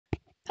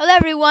Hello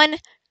everyone,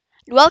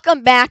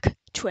 welcome back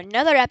to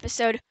another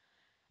episode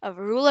of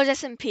Rulers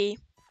SMP.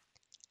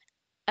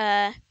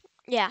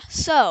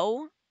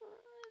 So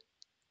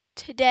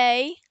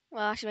today,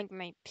 well, I should make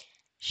my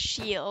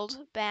shield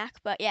back,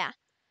 but yeah.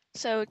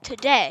 So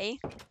today,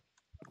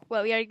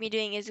 what we are going to be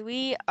doing is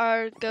we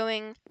are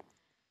going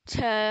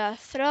to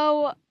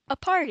throw a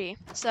party.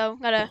 So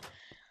I'm gonna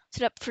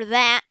set up for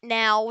that.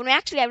 Now, what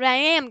I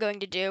am going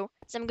to do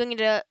is I'm going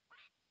to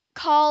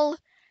call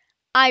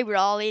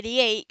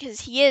Ibrawl88 because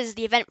he is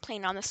the event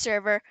planner on the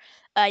server.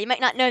 You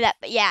might not know that,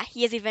 but yeah,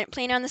 he is the event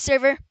planner on the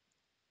server.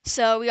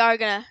 So we are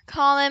gonna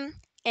call him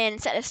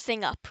and set this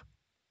thing up.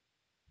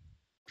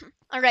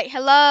 Alright,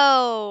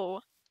 hello.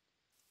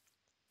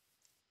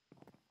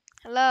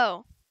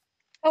 Hello.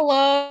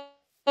 Hello.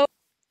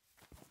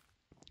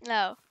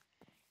 Hello.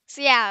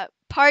 So yeah,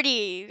 party,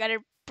 you gotta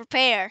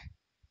prepare.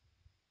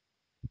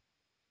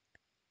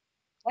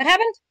 What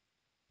happened?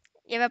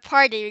 You have a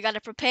party, you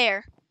gotta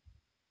prepare.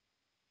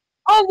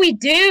 Oh, we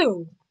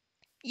do.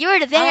 You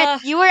were there.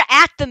 You were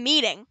at the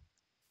meeting.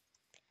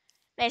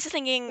 I was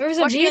thinking, There was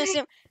a what you gonna meeting?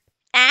 assume?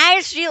 I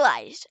just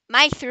realized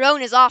my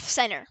throne is off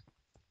center.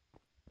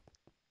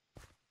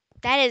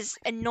 That is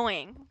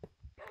annoying.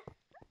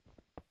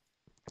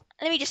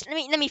 Let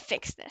me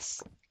fix this.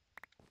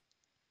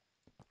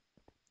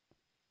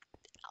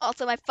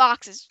 Also, my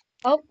fox is.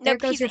 Oh, there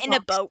Nope, goes he's your in a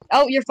fox. boat.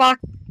 Oh, your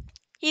fox.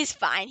 He's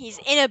fine. He's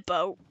in a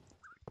boat.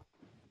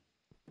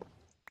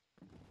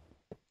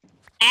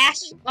 Ash.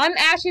 I'm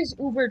Ash's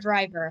Uber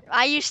driver.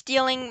 Are you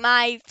stealing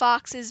my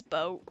fox's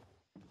boat?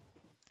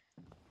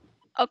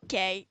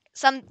 Okay,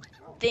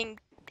 something.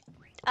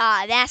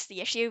 That's the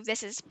issue.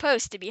 This is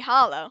supposed to be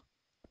hollow.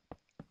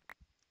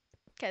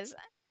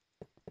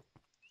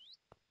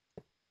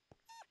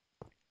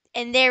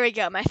 And there we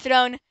go. My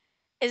throne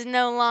is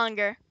no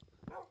longer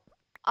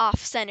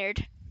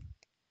off-centered.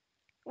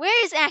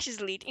 Where is Ash's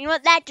lead? You know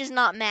what? That does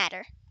not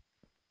matter.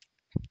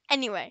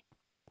 Anyway,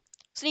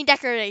 so need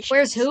decorations.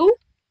 Where's who?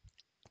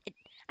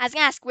 I was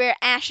gonna ask where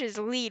Ash's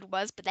lead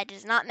was, but that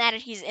does not matter.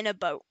 He's in a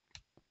boat.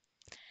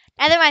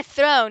 Now that my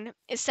throne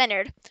is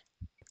centered,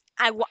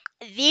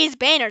 these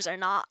banners are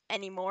not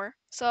anymore.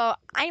 So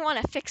I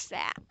want to fix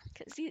that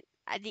because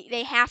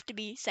they have to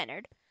be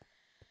centered.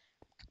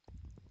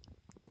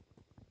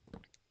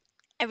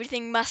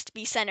 Everything must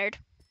be centered.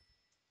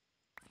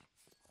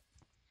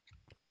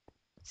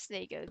 So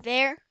they go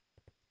there,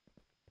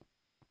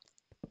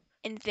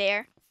 and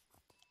there,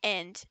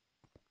 and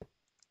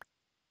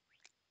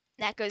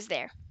that goes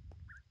there.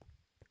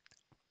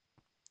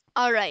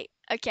 Alright,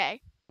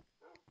 okay.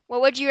 What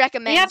would you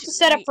recommend? We have to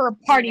set up for a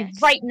party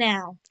right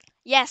now.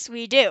 Yes,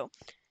 we do.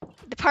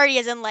 The party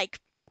is in like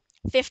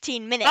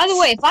 15 minutes. By the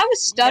way, if I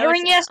was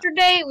stuttering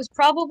yesterday, it was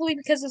probably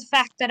because of the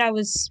fact that I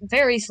was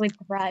very sleep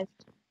deprived.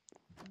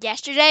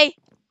 Yesterday,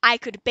 I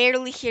could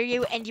barely hear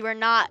you and you were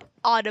not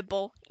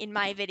audible in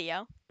my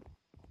video.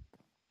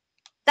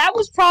 That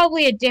was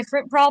probably a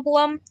different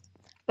problem,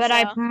 but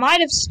I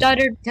might have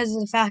stuttered because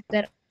of the fact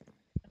that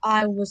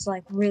I was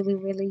like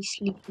really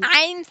sleepy.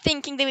 I'm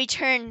thinking that we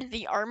turn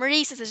the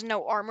armory, since there's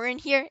no armor in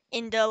here,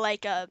 into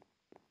like a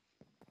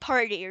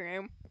party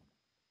room.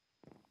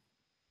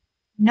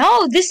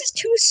 No, this is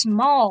too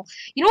small.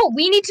 You know what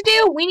we need to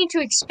do? We need to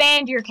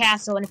expand your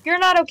castle, and if you're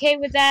not okay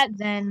with that,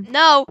 then...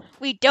 No,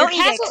 we don't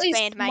need to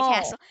expand my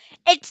castle.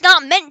 It's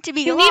not meant to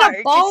be large.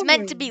 Need a ballroom. It's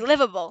meant to be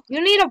livable.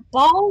 You need a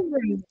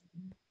ballroom.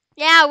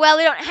 Yeah, well,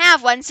 we don't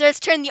have one, so let's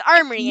turn the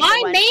armory into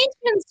one.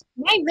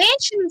 My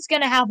mansion's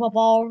gonna have a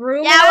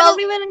ballroom. Yeah, well, I'm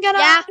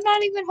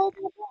not even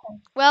holding a ball.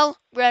 Well,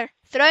 we're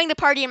throwing the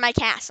party in my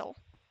castle.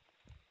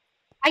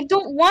 I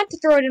don't want to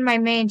throw it in my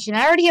mansion.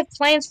 I already have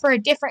plans for a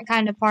different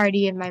kind of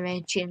party in my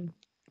mansion.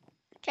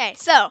 Okay,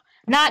 so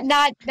not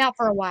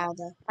for a while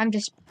though. I'm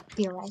just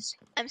theorizing.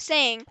 I'm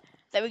saying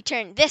that we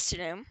turn this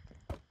room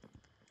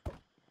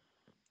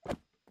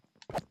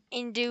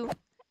into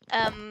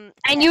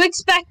and you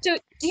expect to...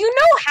 Do you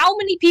know how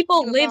many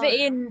people live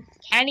in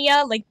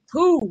Kenya? Like,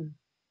 who?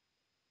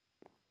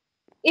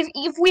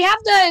 If we have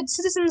the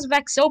citizens of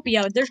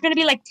Exopia, there's gonna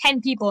be like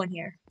 10 people in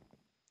here.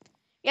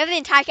 You have the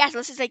entire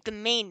castle. This is like the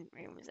main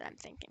room, is what I'm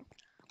thinking.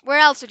 Where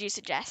else would you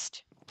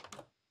suggest?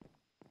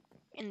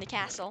 In the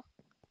castle.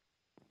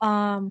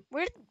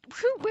 Where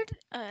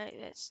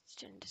that's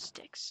into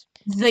sticks.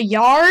 The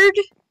yard?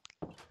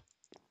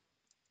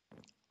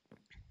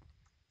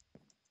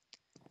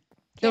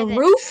 The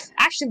roof?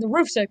 Actually, the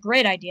roof's a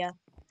great idea.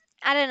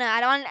 I don't know. I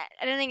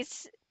don't think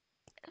it's...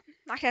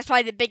 Actually, that's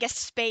probably the biggest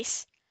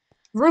space.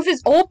 Roof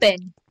is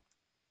open.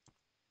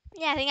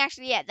 Yeah, I think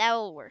actually, yeah, that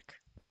will work.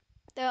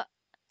 I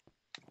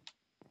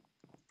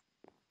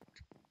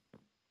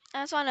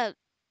just want to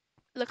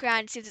look around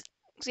and see this.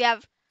 So we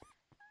have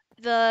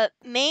the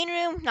main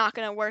room, not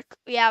going to work.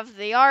 We have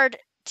the yard,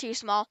 too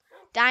small.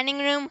 Dining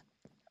room,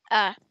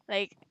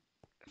 like,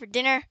 for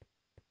dinner,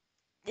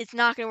 it's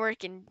not going to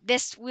work. And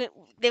this,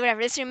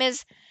 whatever this room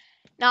is,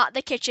 not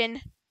the kitchen,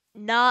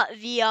 not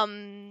the,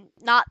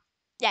 not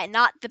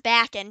the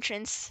back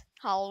entrance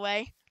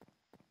hallway.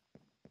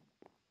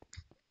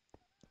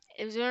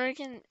 It was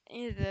working in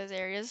either of those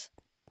areas.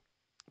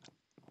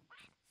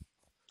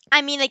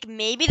 I mean, like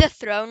maybe the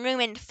throne room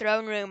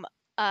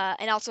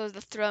and also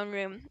the throne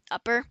room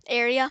upper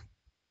area.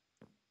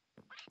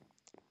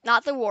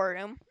 Not the war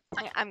room.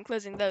 I'm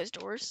closing those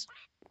doors.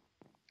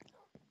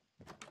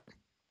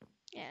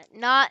 Yeah,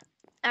 not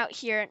out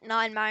here,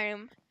 not in my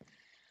room.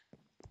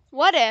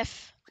 What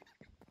if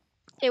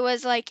it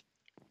was like,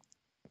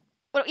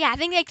 well, yeah, I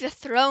think like the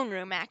throne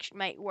room actually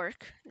might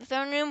work. The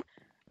throne room,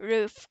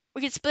 roof.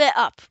 We could split it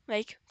up,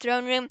 like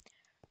throne room,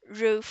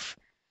 roof,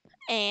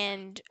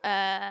 and Most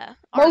of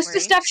the armory.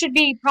 stuff should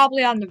be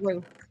probably on the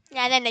roof.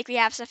 Yeah, and then like we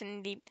have stuff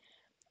in the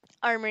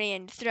armory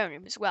and throne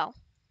room as well.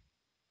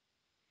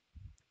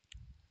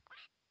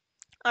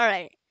 All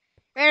right,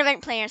 we're an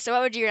event planner. So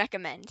what would you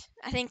recommend?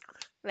 I think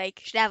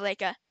like should have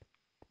like a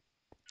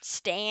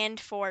stand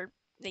for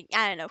like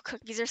I don't know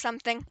cookies or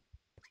something.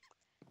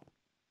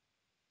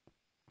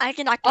 I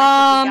can talk to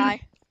my cookie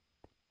guy.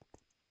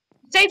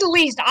 Say the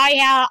least,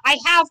 I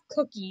have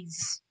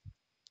cookies.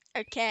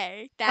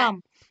 Okay,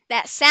 Come.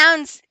 that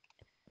sounds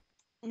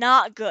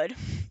not good.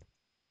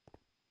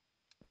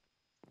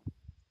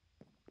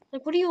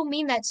 Like, what do you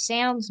mean that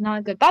sounds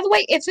not good? By the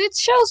way, if it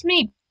shows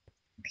me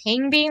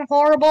ping being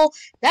horrible,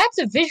 that's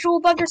a visual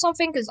bug or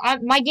something, because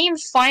my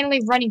game's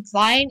finally running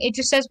fine. It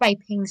just says my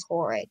ping's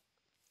horrid.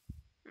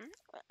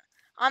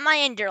 On my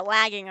end, you're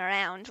lagging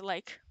around.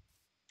 Like,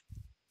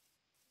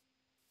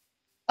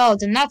 Oh,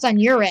 then that's on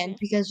your end,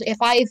 crazy. because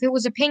if it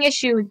was a ping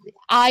issue,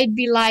 I'd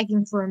be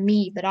lagging for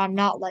me, but I'm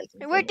not lagging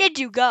for Where me. did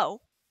you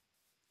go?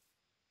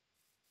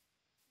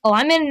 Oh,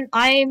 I'm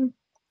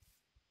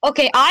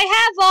okay,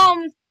 I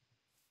have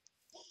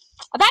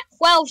about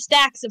 12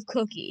 stacks of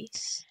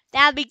cookies.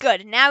 That'd be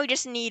good. Now we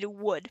just need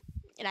wood.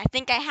 And I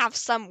think I have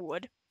some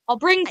wood. I'll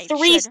bring I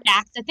 3 should.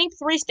 stacks. I think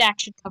 3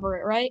 stacks should cover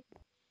it, right?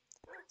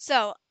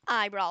 So,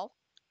 eyebrow,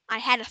 I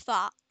had a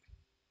thought.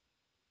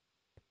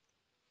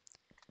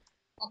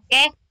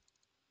 Okay.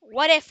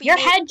 What if we Your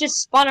made... head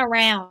just spun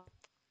around.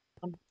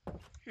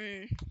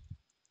 And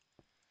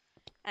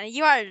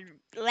you are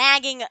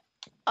lagging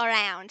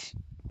around.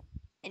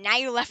 And now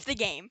you left the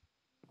game.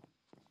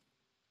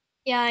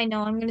 Yeah, I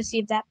know. I'm gonna see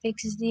if that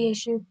fixes the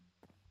issue.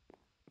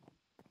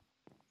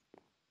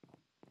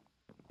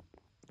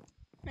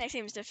 That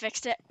seems to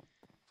fix it.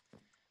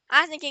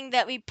 I was thinking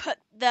that we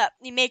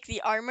make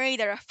the armory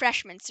the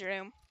refreshments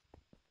room.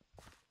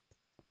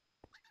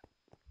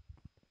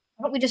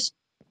 Why don't we just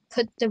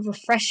put the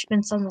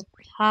refreshments on the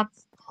top?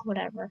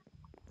 Whatever.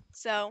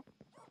 So,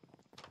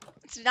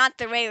 it's not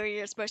the way where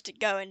you're supposed to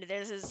go into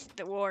this is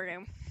the war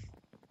room.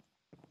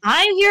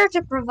 I'm here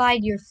to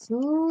provide your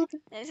food.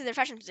 And this is the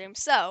refreshments room.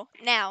 So,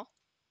 now,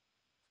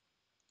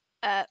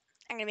 I'm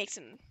gonna make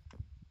some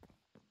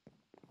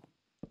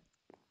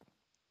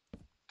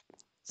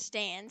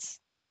stands.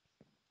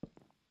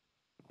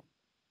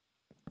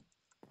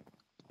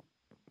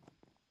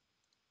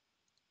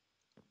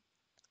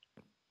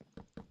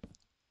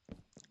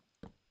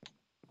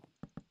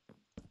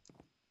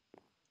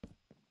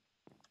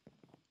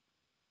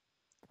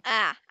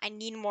 Ah, I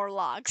need more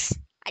logs.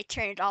 I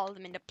turned all of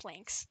them into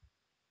planks.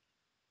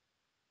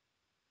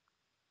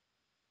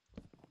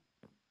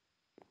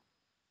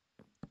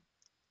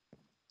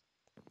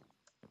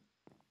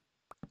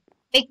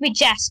 Make me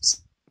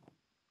chests.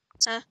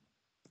 Huh?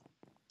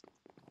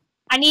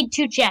 I need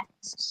 2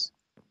 chests.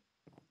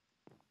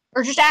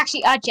 Or just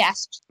actually a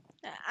chest.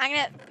 I'm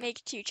gonna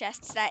make 2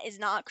 chests. That is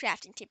not a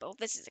crafting table.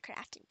 This is a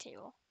crafting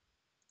table.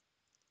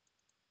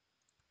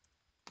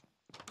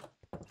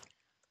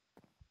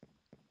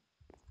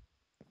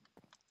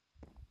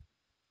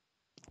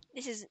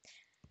 This is...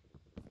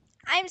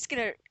 I'm just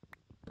gonna...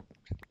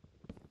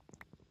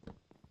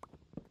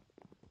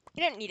 You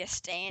don't need a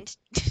stand.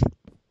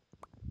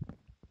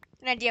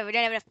 An idea, we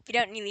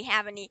don't really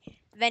have any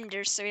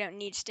vendors, so we don't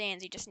need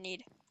stands. You just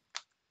need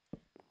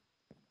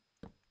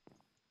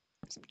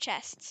some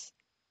chests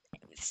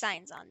with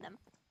signs on them.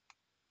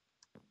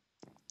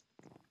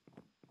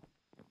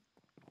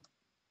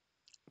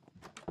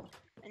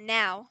 And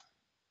now,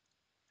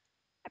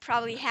 I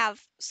probably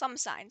have some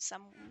signs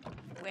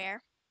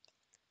somewhere.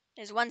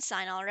 There's one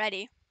sign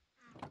already.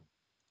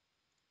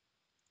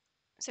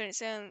 So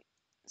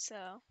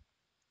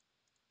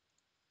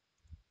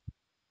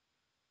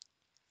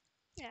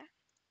yeah.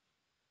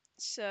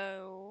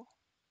 So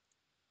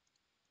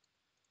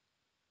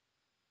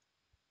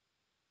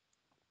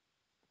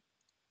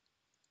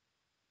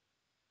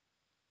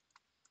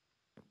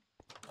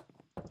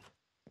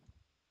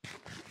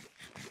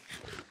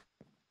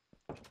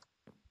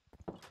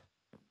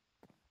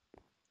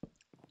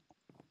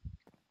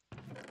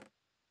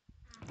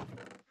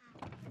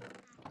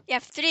you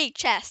have 3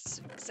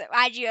 chests. So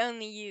why'd you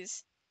only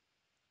use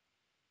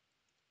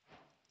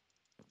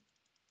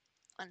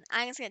one?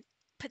 I'm just gonna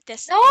put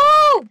this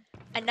No!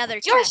 in another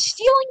You're chest.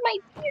 stealing my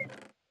beer!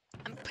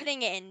 I'm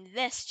putting it in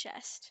this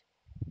chest.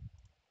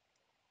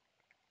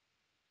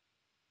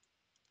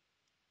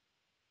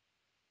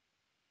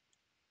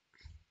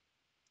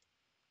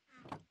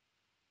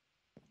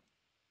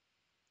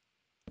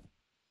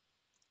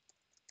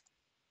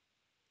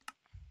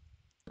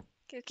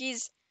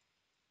 Cookies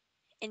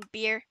and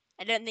beer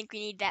I don't think we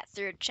need that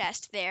third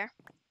chest there.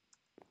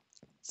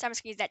 So I'm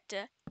just gonna use that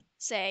to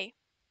say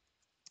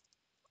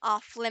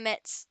off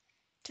limits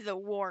to the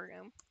war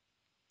room.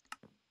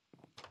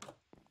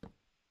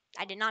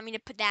 I did not mean to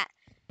put that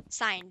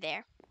sign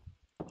there.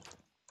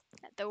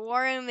 The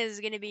war room is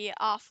gonna be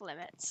off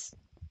limits.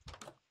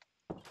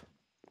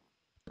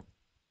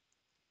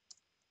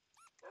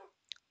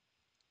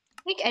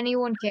 I think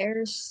anyone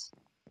cares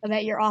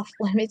about your off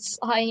limits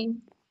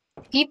sign.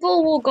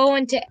 People will go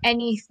into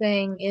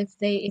anything if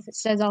it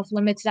says off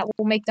limits. That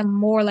will make them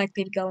more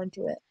likely to go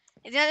into it.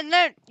 There's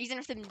no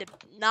reason for them to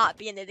not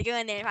be in there. They go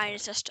in there and find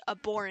it's just a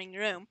boring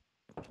room.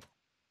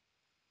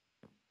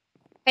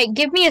 Hey,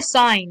 give me a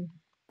sign.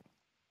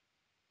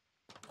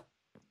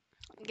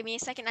 Give me a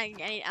second.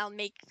 I'll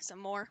make some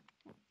more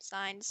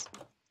signs.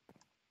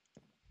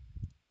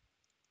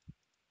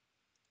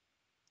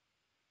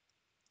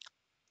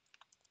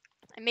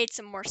 I made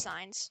some more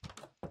signs.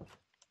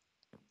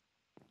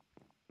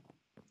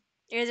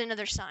 Here's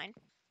another sign.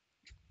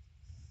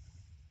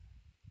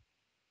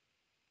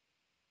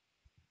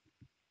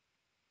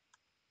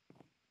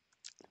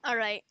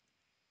 Alright.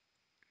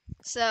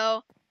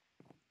 So,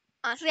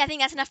 honestly, I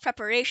think that's enough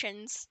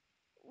preparations.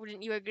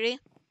 Wouldn't you agree?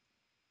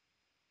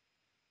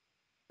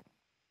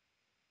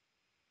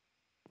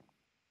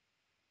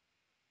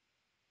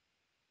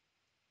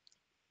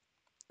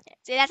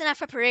 See, that's enough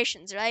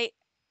preparations, right?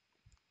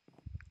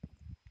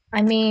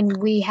 I mean,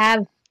 we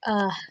have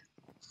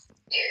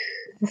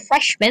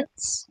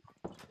refreshments.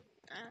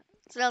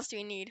 So what else do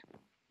we need? I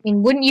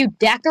mean, wouldn't you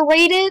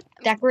decorate it?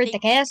 Decorate the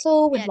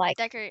castle with like?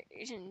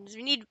 Decorations.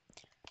 We need.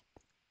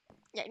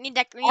 Yeah, we need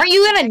Are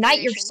you good gonna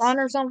knight your decorations. son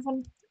or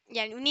something?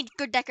 Yeah, we need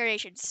good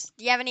decorations.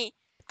 Do you have any?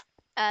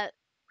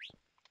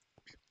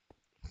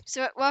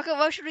 So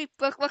what should we?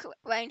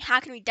 How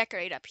can we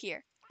decorate up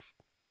here?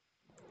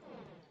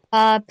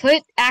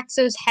 Put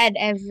Axo's head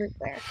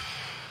everywhere.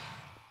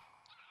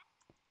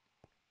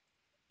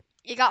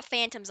 You got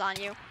phantoms on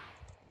you.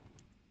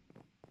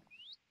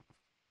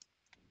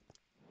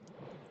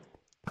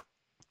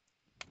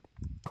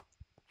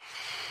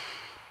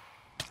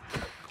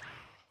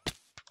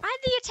 Why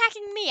are they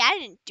attacking me? I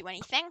didn't do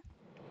anything.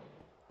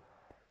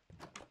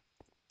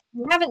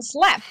 You haven't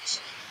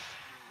slept.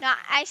 No,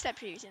 I slept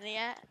previously.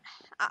 Yeah,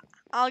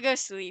 I'll go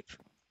sleep.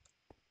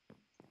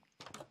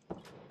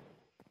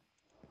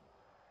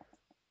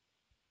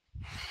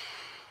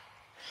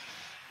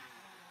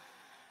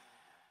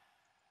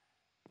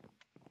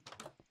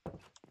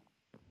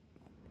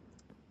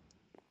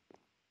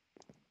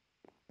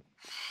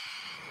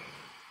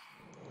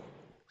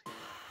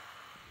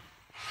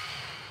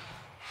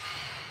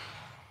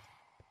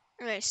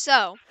 Okay,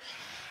 so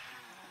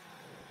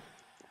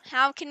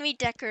how can we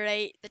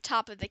decorate the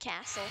top of the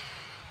castle?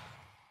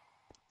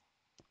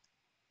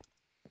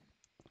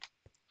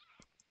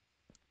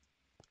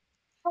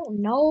 Oh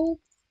no.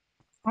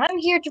 I'm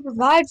here to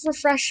provide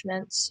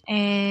refreshments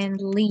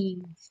and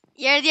leave.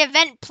 You're the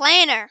event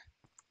planner.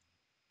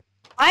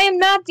 I am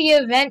not the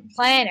event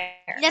planner.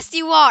 Yes,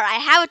 you are. I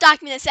have a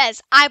document that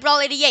says Eyebrow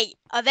 88,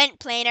 event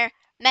planner,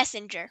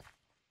 messenger.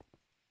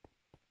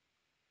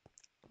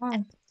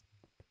 Oh.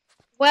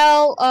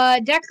 Well,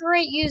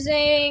 decorate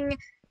using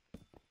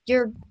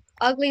your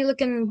ugly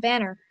looking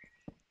banner.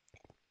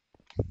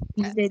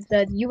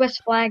 The US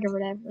flag or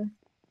whatever.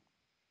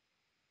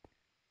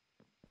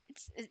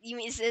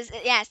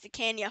 It's the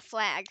Kenya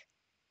flag.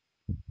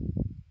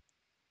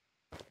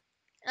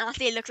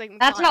 Honestly, it looks like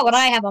That's not what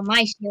McDonald's. I have on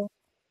my shield.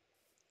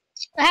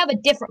 I have a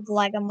different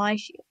flag on my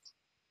shield.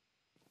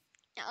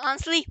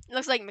 Honestly, it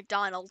looks like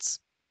McDonald's.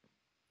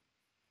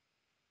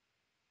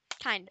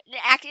 Kind of.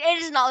 It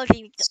does not look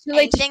like It's too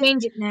late to anything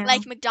change it now.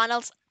 like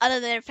McDonald's other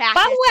than the fact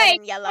By that the it's red way,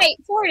 and yellow. wait,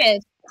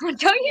 Fortis,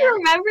 don't Yeah. you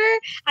remember?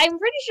 I'm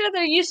pretty sure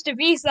there used to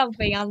be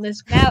something on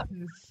this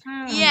mountain.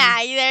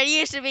 Yeah, there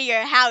used to be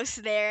your house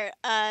there.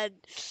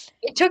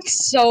 It took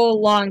so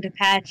long to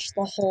patch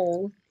the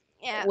hole.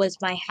 Yeah. It was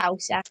my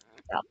house after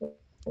that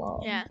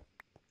long. Yeah.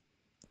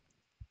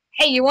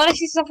 Hey, you want to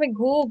see something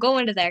cool? Go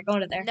into there. Go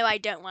into there. No, I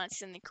don't want to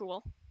see something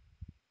cool.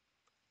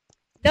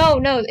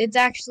 No, it's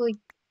actually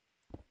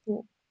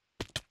cool.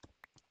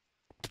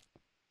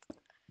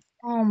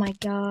 Oh my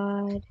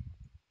god.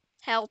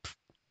 Help.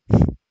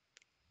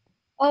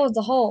 Oh,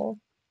 the hole.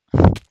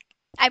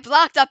 I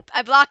blocked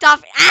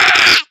off.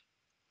 Ah!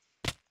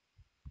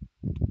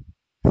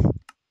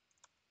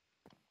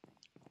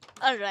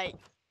 Alright.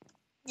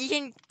 You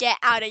can get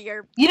out of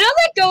your. You know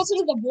that goes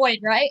into the void,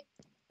 right?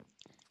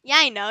 Yeah,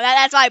 I know.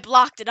 That's why I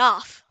blocked it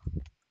off.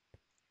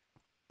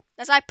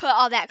 That's why I put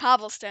all that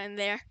cobblestone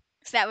there.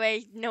 So that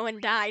way no one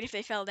died if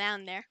they fell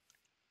down there.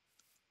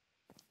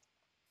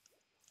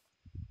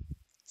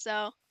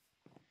 So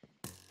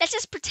let's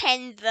just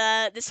pretend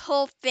this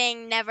whole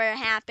thing never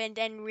happened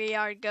and we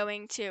are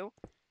going to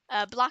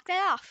block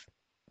that off.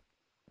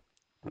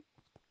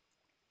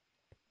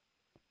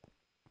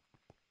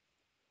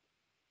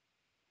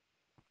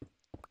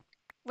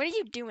 What are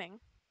you doing?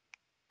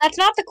 That's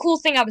not the cool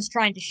thing I was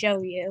trying to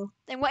show you.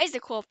 Then what is the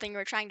cool thing you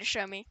were trying to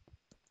show me?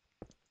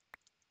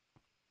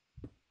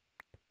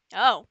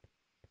 Oh.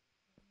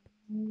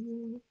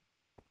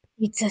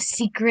 It's a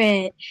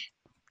secret.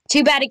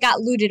 Too bad it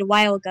got looted a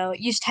while ago. It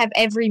used to have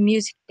every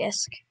music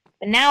disc.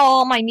 But now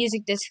all my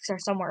music discs are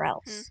somewhere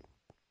else.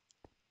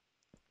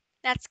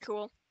 That's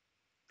cool.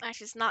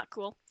 Actually, it's not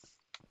cool.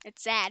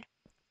 It's sad.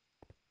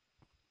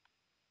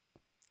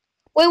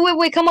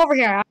 Wait, come over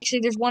here.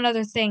 Actually, there's one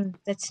other thing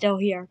that's still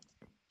here.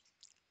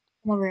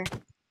 Come over here.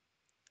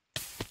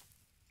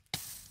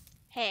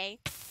 Hey.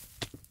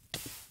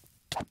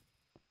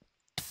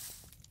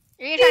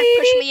 You're gonna try to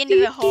push me into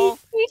the hole?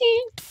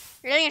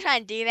 You're really gonna try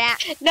and do that?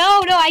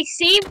 No, I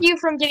saved you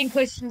from getting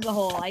pushed into the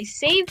hole. I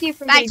saved you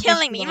from By getting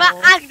killing pushed me. into the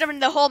hole. I'm gonna jump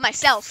into the hole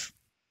myself.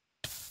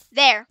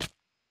 There.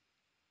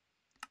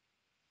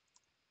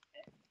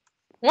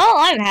 Well,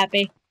 I'm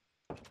happy.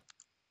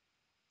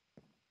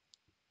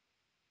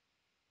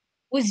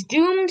 Was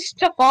doomed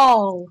to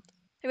fall.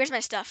 Hey, where's my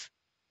stuff?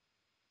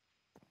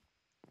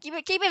 Keep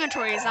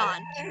inventories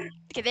on.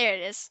 Okay, there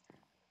it is.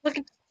 Look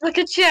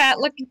at chat.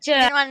 Look at You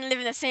chat. don't want to live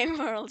in the same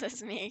world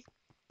as me.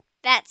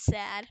 That's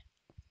sad.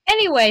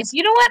 Anyways,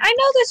 you know what? I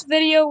know this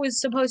video was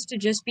supposed to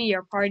just be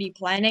your party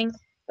planning,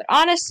 but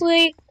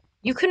honestly,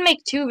 you could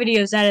make 2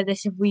 videos out of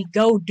this if we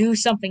go do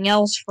something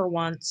else for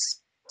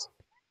once.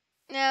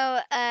 No,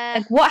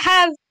 Like, what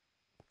have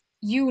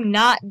you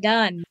not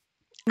done?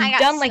 I You've got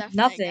done, like, stuff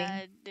nothing. I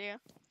gotta do.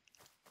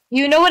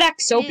 You know what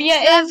still Axopia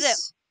have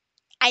is?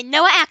 I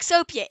know what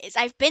Axopia is.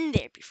 I've been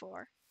there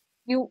before.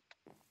 Do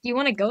you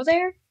want to go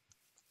there?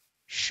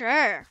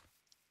 Sure.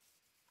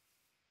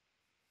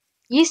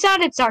 You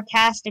sounded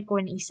sarcastic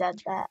when he said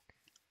that.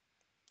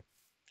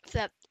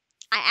 So,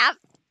 I have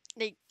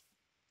the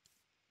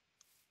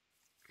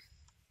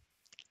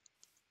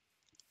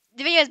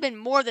video has been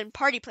more than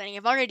party planning.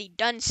 I've already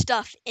done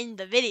stuff in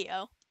the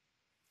video.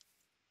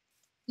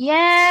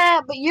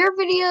 Yeah, but your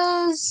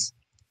videos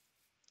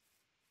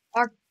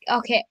are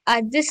okay.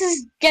 This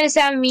is gonna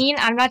sound mean.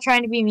 I'm not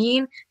trying to be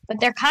mean, but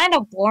they're kind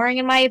of boring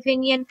in my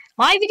opinion.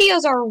 My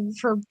videos are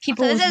for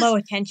people So with low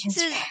attention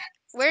this is, span.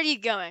 where are you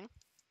going?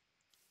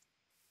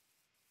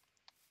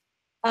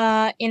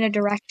 In a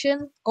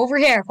direction over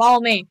here.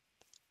 Follow me.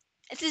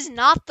 This is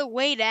not the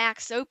way to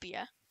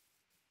Axopia.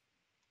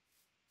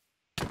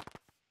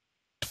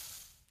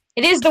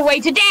 It is the way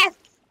to death.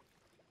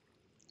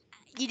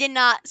 You did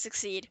not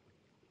succeed.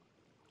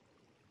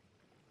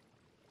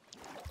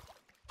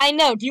 I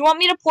know. Do you want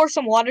me to pour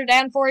some water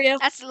down for you?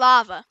 That's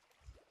lava.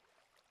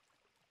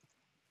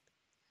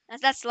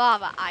 That's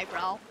lava,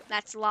 eyebrow.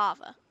 That's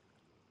lava.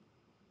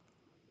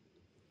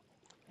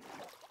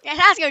 Yeah,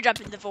 that's gonna jump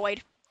into the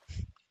void.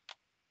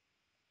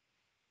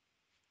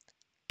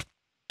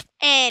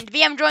 And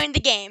VM joined the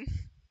game.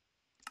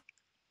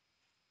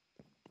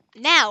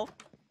 Now,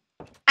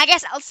 I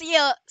guess I'll see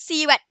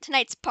you at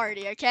tonight's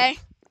party, okay?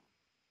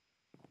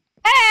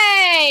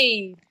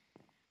 Hey!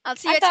 I'll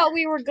see you I thought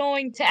we were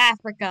going to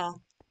Africa.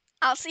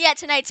 I'll see you at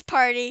tonight's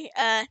party.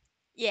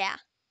 Yeah.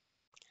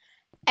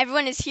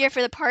 Everyone is here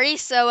for the party,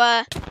 so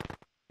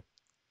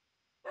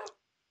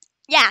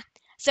yeah.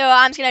 So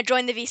I'm just gonna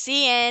join the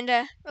VC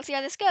and we'll see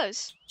how this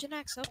goes.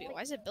 Axopia,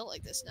 why is it built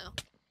like this now?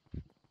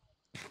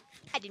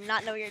 I do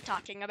not know what you're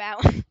talking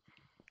about.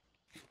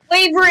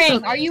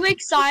 Wavering, are you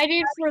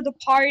excited for the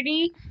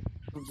party?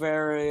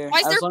 Very. Why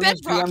is there as long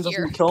as bedrock VM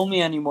here? doesn't kill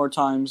me any more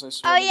times, I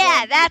swear. Oh to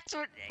yeah, God.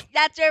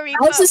 that's where we I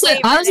was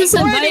just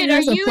Gordon, invited are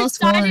as a you plus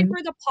excited one.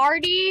 for the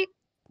party?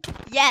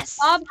 Yes.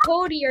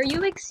 Cody, are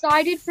you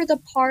excited for the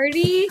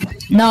party?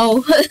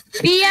 No.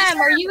 BM,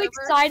 are you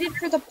excited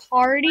for the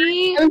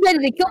party? I'm ready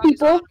to kill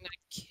people. I'm gonna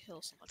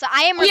kill someone. So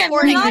I am BM,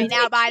 recording you're not right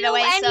now, by the kill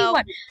way.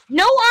 anyone.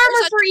 No armor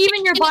There's a for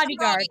even your chicken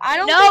bodyguard. I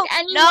don't No, think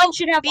anyone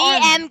should have So armor.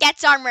 BM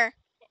gets armor,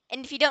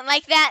 and if you don't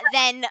like that,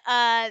 then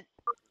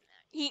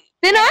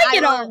Then I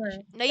get will- armor.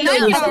 No, you No,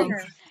 don't. you Get don't.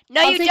 armor.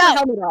 No, I'll you take the don't.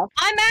 helmet off.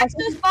 I'm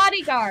Axo's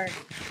bodyguard.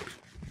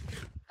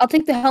 I'll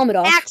take the helmet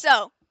off.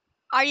 Axo,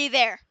 are you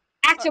there?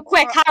 Axo,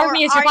 quick, Or- hire or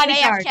me as your are you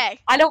bodyguard. AFK?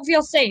 I don't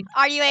feel safe.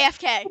 Are you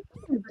AFK? I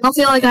don't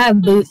feel like I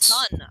have boots.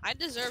 Son, I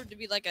deserve to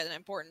be like an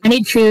important. I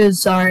need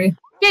shoes, sorry.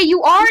 Yeah,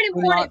 you are an Do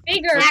important not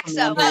figure. push Axo.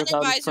 me under without his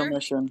Advisor.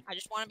 permission. I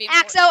just want to be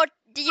important. Axo,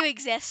 do you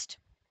exist?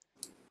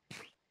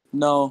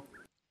 No.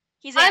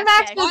 He's I'm AFK.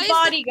 Axo. Why is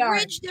bodyguard.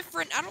 the bridge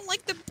different? I don't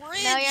like the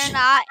bridge. No, you're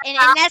not. And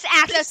unless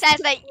Axo says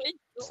that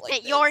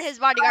Like you're this. his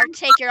bodyguard,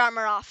 take your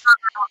armor off.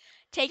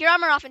 Take your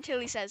armor off until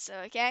he says so,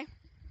 okay?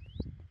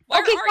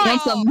 Where Okay, are fine.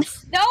 y'all?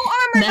 No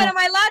armor, No. but am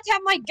I allowed to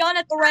have my gun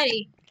at the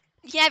ready?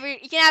 You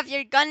can have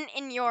your gun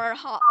in your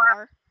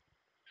hotbar.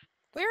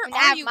 Where And are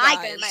I have you my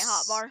guys? gun in my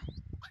hotbar.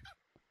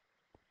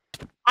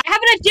 I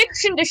have an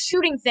addiction to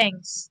shooting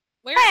things.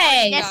 Where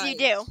Hey. are you Yes, you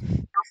guys?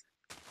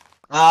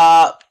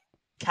 do.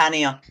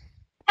 Kania.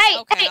 Hey,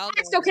 Okay, hey, I'll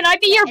go Axo, with can it. I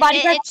be your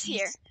bodyguard? It's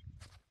here.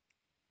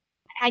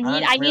 I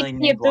don't need really the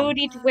need one.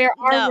 ability to wear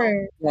No.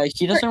 armor. Yeah,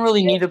 he doesn't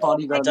really need a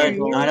bodyguard. I don't-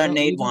 bro. I don't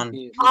He need one.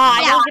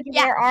 I Yeah, don't get to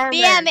yeah. wear armor.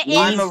 BM is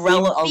I'm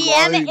irrelevant.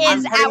 BM I'm is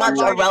I'm pretty our much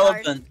bodyguard.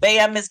 irrelevant.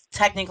 BM is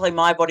technically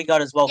my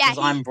bodyguard as well Yeah,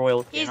 because I'm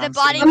royalty. he's and the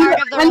I'm sitting- bodyguard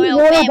of the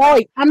royal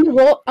family.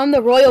 I'm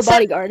the royal So-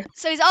 bodyguard.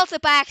 So he's also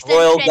by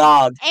Royal extension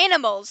guard.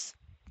 animals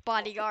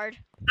bodyguard.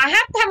 I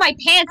have to have my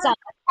pants on.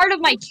 That's part of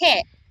my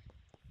kit.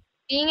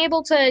 Being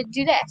able to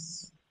do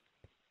this.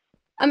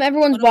 I'm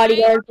everyone's What am I?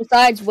 bodyguard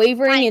besides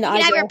Wavering Fine, you and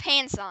can have your Idol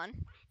pants on.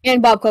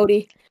 and Bob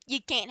Cody. You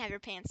can't have your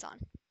pants on.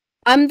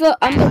 I'm the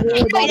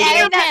royal Put bodyguard.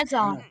 your pants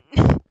on.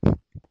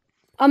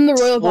 I'm the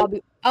royal Well,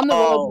 Bobby. I'm the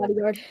royal oh.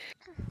 bodyguard.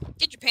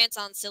 Get your pants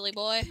on, silly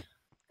boy.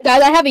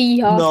 Guys, I have a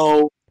yeehaw.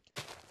 No.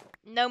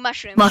 No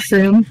mushrooms.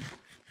 Mushroom.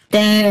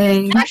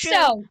 Dang. Mushroom-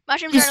 So,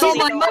 Mushrooms You are stole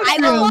my illegal. I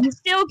will mushroom.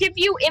 still give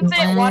you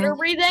infinite water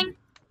breathing?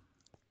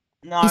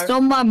 No. You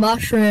stole my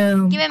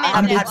mushroom. give him I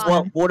haven't infinite had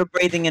water. water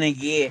breathing in a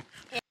year.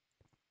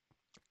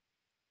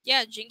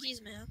 Yeah,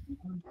 Jinkies, man.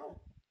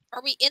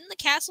 Are we in the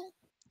castle?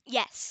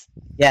 Yes.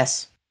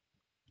 Yes.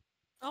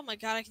 Oh my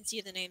god, I can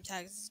see the name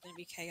tags. This is gonna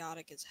be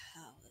chaotic as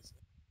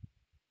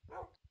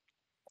hell.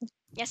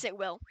 Yes, it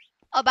will.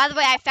 Oh, by the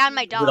way, I found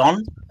my Is it dog.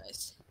 on?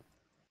 Nice.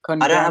 I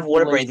don't have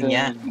water breathing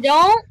yet. You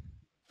don't?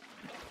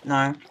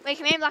 No. Wait,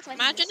 can we block my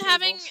Imagine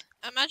having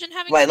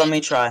Wait, let kids me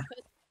and try.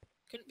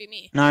 Couldn't be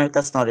me. No,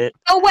 that's not it.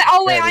 Oh wait,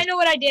 There it I is. know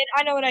what I did.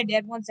 I know what I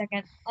did. 1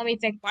 second. Let me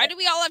think. Why do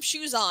we all have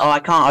shoes on? Oh, I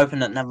can't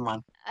open it. Never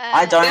mind.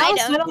 I don't. I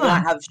You don't.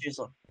 don't have shoes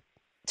on.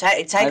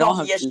 Take don't off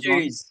have your shoes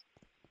on. shoes.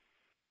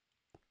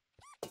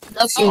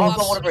 That's Oh, I've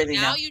got water breathing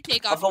now now. you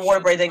take I've off got your water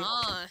shoes. breathing.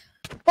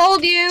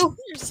 Told you. Kill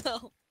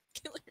yourself.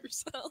 Kill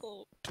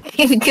yourself.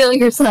 You kill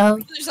yourself.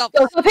 Kill yourself.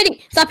 Yo, stop hitting!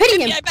 Stop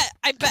hitting him! Yeah,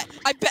 I bet.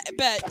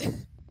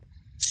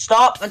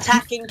 Stop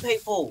attacking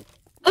people.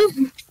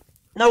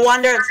 No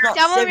wonder it's not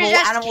Someone civil. was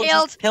just Animals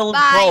killed just killed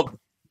by- Bob.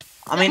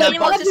 I mean,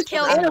 Animal Bob just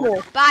killed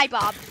animal. Bye,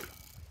 Bob.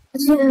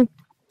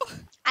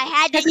 I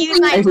had to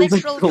use my I was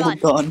literal gun.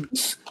 gun.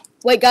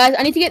 Wait, guys,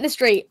 I need to get this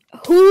straight.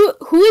 Who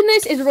in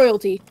this is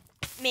royalty?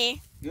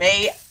 Me.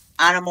 Me,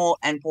 animal,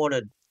 and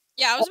ported.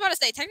 Yeah, I was about to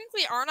say,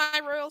 technically, aren't I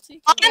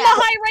royalty? I'm Yeah. the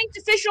high-ranked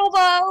official,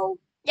 though.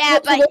 Yeah,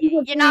 So but those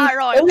are you're not a three-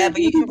 royal. Yeah,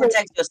 but you can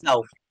protect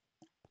yourself.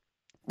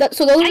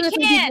 So those I are the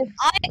three can.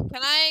 people.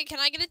 Can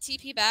I get a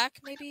TP back,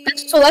 maybe?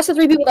 So that's the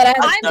three people that I have.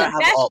 I'm don't the have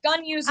best op.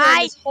 gun user in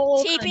this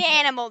whole TP country.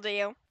 animal, do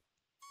you?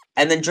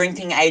 And then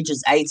drinking age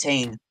is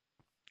 18.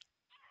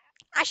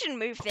 I should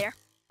move there.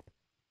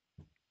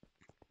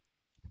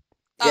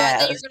 Yeah,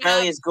 then you're gonna have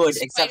Australia's good,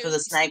 except for the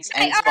spiders. snakes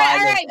Hey, and all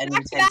right, spiders and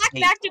back to intense back,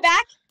 heat. back to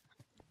back.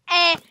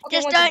 Okay,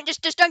 Just one don't, second.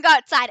 just don't go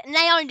outside. And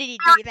I only do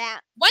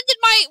that. Where did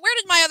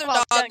my other Well,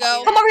 dog don't go?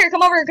 do Come over here,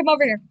 come over here, come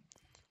over here.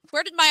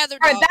 Where did my other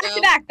All dog right,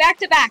 go? back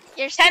to back.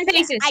 You're 10 sneaky.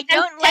 paces. I 10,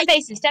 don't 10 like.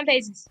 paces, 10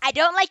 paces. I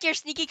don't like your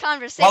sneaky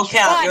conversation. I'll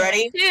count. One, You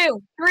ready?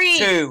 2, 3,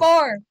 Two.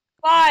 4,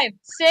 5,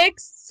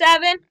 6,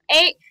 7,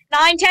 8,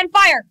 9, 10,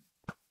 fire.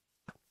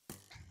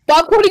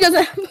 Bob Cody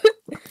doesn't have.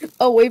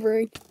 Oh,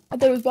 Wavering. I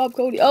thought it was Bob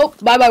Cody. Oh,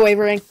 bye,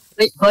 Wavering.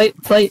 Fight.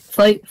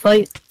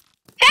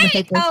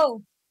 Hey!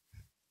 Oh,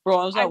 Bro,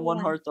 I was I at one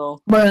won. heart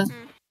though. Bruh.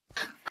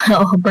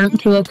 Oh,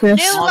 burnt to a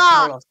crisp. New Oh, law.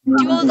 Carlos.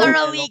 Duels are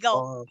Oh, illegal.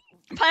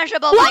 oh.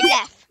 Punishable by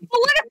death. but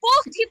what if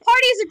both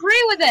parties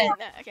agree with it?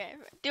 No, okay.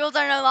 Duels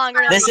are no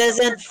longer This illegal.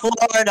 isn't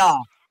Florida.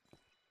 My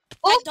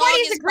Both dog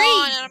parties is agree.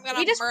 gone, and I'm gonna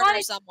We just murder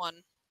wanted-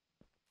 someone.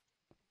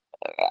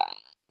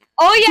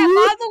 Oh yeah,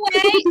 by the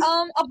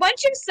way, a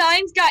bunch of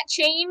signs got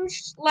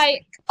changed.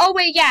 Like, oh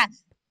wait, yeah,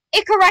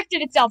 it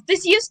corrected itself.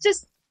 This used to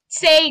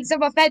say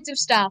some offensive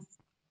stuff.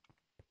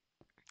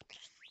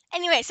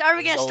 Anyway, so are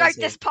we There's gonna always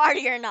start this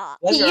party or not?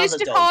 Where's He your used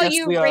other to dog? call Yes,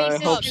 you we are. I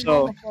racist hope and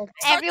so. homophobic. Start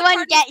the Everyone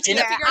party, get figure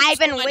here. out who I've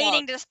been stole my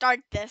waiting dog. to start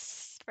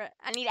this.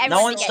 I need No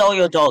everyone one to get stole here.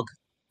 your dog.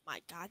 My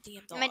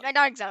goddamn dog. My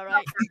dog's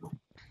alright.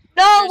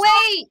 No, There's-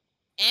 wait.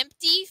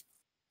 Empty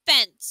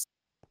fence.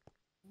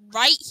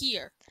 Right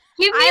here.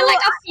 Give me I like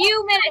will- a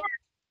few minutes,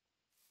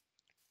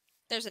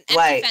 There's an empty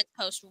Wait. fence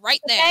post right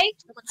there. okay?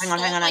 Someone Hang on,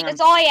 stole hang on, my hang on.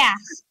 That's all I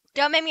ask.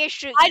 Don't make me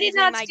shoot I did using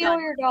not my steal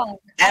gun. your dog. I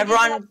did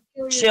Everyone, not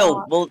steal your chill.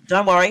 dog. Well,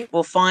 don't worry.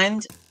 We'll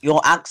find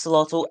your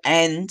axolotl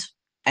and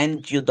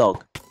your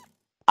dog.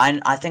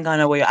 I think I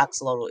know where your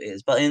axolotl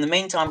is, but in the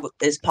meantime,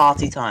 it's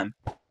party time.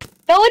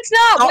 No, it's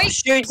not. Stop Wait,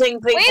 shooting people.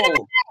 wait a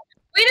minute.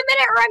 Wait a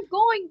minute, or I'm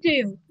going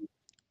to.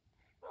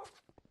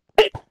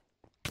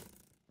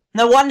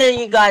 No wonder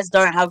you guys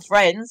don't have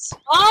friends.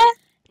 Huh?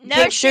 No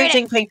Keep shooting.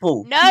 shooting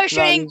people. No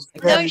shooting.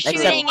 No Except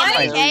shooting him.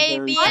 mine. Okay,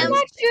 Very, BM. I'm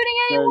not shooting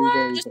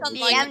anyone. Just very,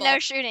 unlike- BM, no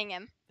shooting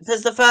him.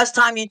 Because the first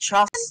time you I'm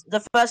see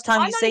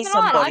not even on.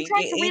 somebody, I'm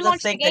trying to you either relaunch the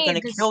think they're game,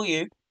 gonna 'cause- kill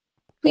you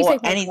Please or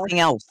take my anything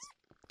else.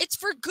 It's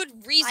for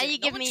good reason. you No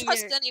give one me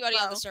trusts your anybody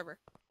on bow? the server.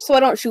 So I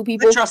don't shoot I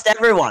people. trust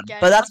everyone, Okay.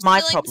 but that's I'm my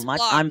stealing problem. this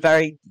block.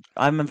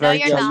 I'm a very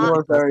you're Yeah, not. you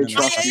are very person.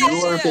 trusting. yeah,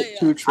 You are a yeah, bit yeah.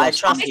 too I trusting.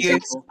 trust you.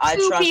 trust I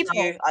two trust people.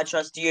 you. I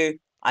trust you.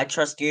 I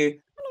trust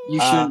you. You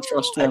shouldn't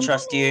trust I him.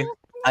 trust you.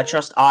 I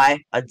trust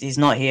he's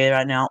not here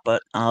right now,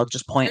 but I'll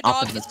just point Your up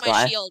dog at the is my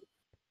sky. shield.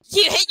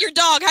 You hit your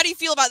dog. How do you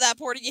feel about that,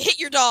 Porter? You hit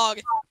your dog.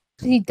 Is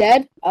he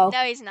dead? Oh. No,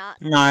 he's not.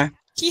 No.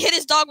 He hit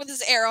his dog with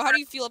his arrow. How do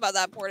you feel about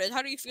that, Porter?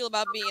 How do you feel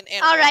about being an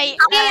animal? Alright.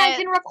 abuser? Hey, I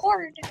can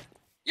record.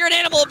 You're an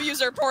animal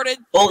abuser, Porter.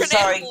 Oh, You're an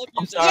sorry. animal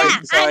I'm abuser. sorry. Yeah,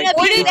 I'm sorry. I'm an What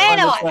abused is It's fine,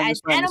 animal. it's fine,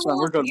 it's fine, it's fine.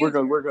 We're good, we're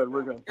good, we're good,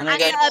 we're good. I'm I'm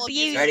gonna gonna go.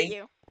 abuse Ready?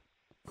 you.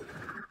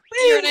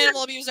 You're an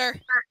animal abuser.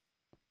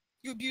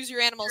 You abuse your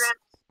animals.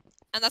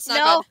 And that's not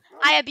No, good.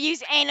 I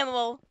abuse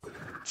animal.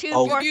 2,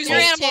 Oh. 4, You abuse 3,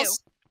 your 2. animals.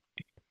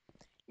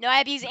 No, I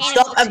abuse animals.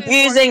 Stop 2, 4,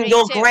 abusing 3,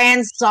 your 2.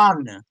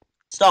 grandson.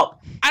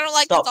 Stop. I don't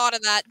like Stop. the thought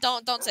of that.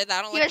 Don't say that.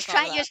 I don't He like was the thought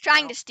of trying. that. He was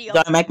trying to steal.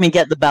 Don't make me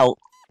get the belt.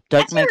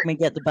 Don't That's make your- me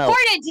get the belt.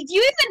 Gordon, did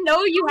you even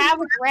know you have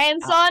a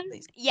grandson?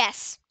 Please,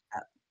 Yes.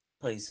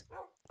 please.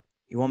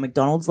 You want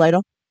McDonald's later?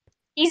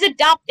 He's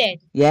adopted.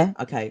 Yeah.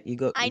 Okay. You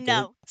got. I you get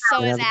it? know.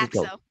 So is Whatever, good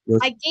job. Axo.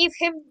 Yours- I gave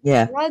him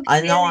Yeah. drugs.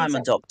 I know and I'm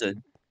stuff.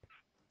 adopted.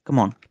 Come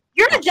on.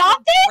 You're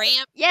adopted?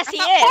 Ramp. Yes, he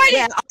I is.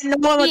 Yeah, I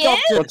know I'm He is?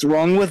 adopted. What's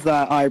wrong with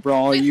that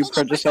eyebrow? Are Wait, you hold up,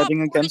 I thought prejudicing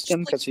Porter against just, him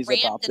because he's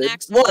rammed an adopted?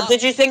 axolotl. What?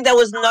 Did you think there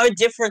was no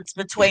difference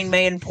between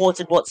me and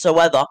Ported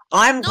whatsoever?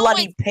 I'm No,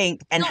 bloody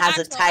pink and No, has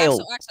a Axel,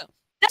 tail. Axel.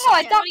 No,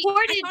 I Yeah. thought I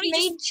Ported thought he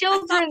made just-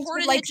 children with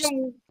Ported like had just-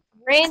 some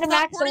random I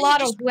thought Porter had axolotl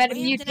just who had a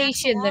rammed an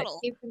mutation that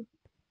axolotl. gave him.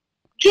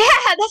 Yeah,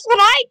 that's what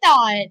I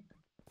thought.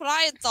 What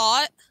I had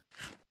thought.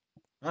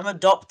 I'm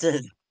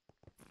adopted.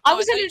 I Oh,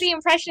 was I thought under he- the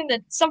impression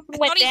that something I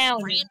went thought he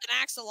down. rammed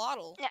an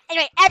axolotl. Yeah,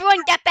 anyway, everyone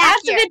get back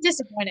That's here. a bit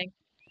disappointing.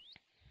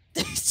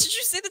 Did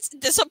you say that's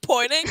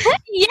disappointing?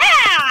 Yeah!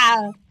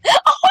 Oh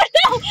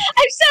no!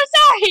 I'm so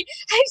sorry!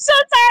 I'm so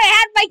sorry! I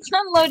had my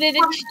gun loaded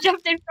and you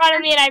jumped in front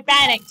of me and I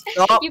panicked.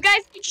 Stop You guys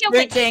can kill me.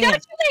 shooting Don't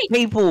shoot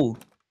me! people.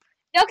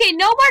 Okay,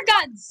 no more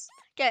guns!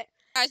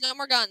 Guys, no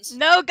more guns.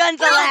 No guns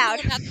We're not allowed.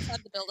 going outside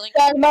the building.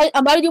 Guys,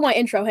 I'm about to do my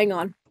intro. Hang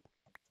on.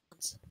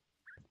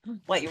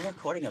 Wait, you're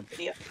recording a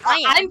video? I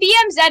am. I'm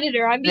BM's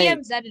editor. I'm Hey,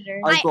 BM's editor.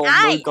 I got no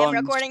I am guns.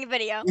 recording a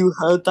video. You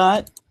heard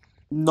that?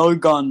 No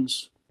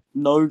guns.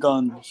 No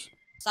guns.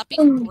 Stop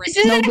being This rich.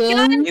 isn't No a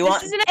gun. gun. You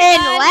want- This isn't a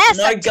gun. Unless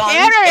No a guns,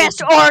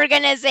 terrorist it's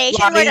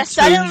organization were bloody to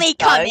suddenly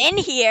come Tuesday. in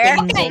here. Beans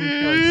on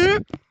Mm,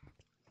 toast.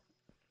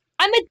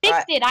 I'm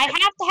addicted. I have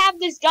to have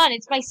this gun.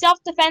 It's my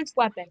self-defense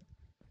weapon.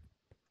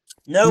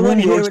 No one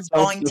Your here is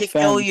going to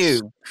kill self-defense.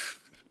 you.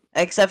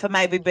 Except for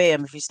maybe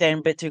BM if you stand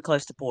a bit too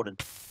close to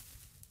Ported.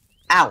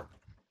 Ow.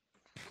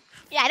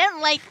 yeah, I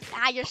don't like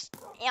how you're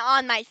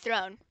on my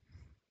throne.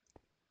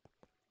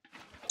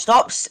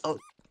 Stop. Oh,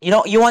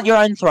 you want your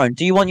own throne.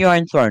 Do you want your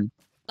own throne?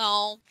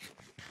 No.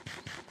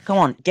 Come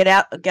on, get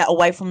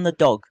away from the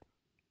dog.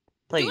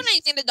 Please. Doing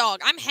anything to dog.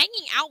 I'm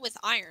hanging out with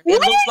Iron. It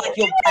looks like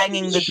you're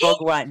banging the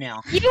dog right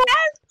now. You have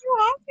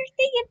to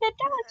stay in the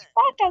dog's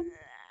bottom.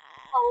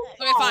 Oh,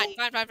 Okay,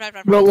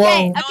 fine. Bro, Okay, whoa.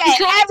 okay, You have to make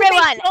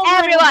children with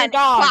everyone, your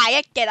dog.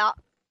 quiet, get up.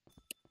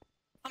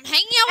 I'm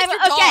hanging out with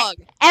Every- your okay. dog.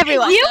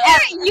 Everyone,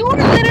 You were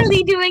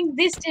literally doing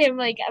this to him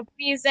like a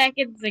few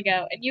seconds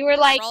ago, and you were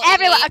like, Roll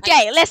everyone. I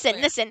Okay, listen,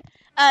 swear. listen.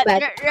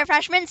 Back.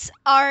 Refreshments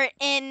are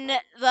in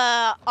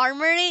the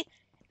armory.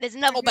 There's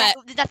Oh, bet.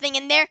 there's nothing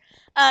in there.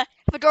 If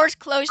a door's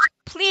closed,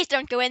 please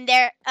don't go in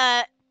there.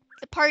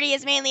 The party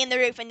is mainly in the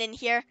roof and in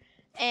here.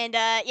 And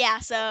yeah,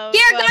 so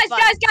 "Here, go have fun.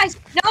 guys!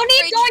 No need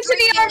Great, going to great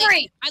the feeling.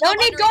 armory. I No love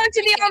need armory, going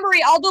to great the feeling.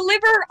 armory.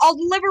 I'll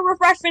deliver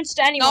refreshments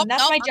to anyone. Nope,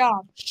 That's nope, my I'm-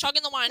 job."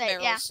 Chugging the wine Right, yeah.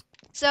 barrels.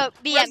 So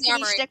BM, Where's the can you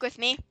armory? stick with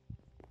me?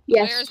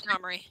 Yes. Where's the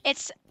armory?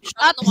 It's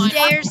Chugging the wine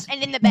upstairs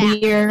and in the back.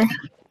 Beer.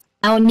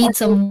 I would need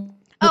some.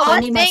 Oh, I one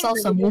need thing myself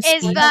some whiskey.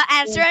 is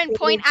at a certain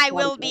point I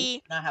will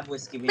be. Can I have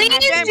whiskey? Please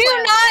At a certain do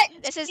point,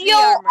 not This is the steal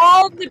armory.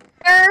 all the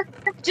beer.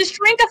 Just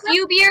drink a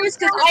few beers,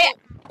 because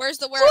Where's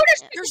the where?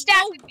 Porter's took a There's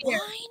stack no of beer.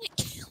 wine.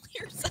 Kill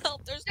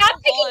yourself. There's Stop no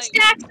picking wine.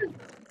 stacks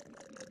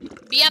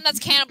of BM, that's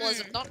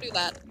cannibalism. Don't do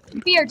that.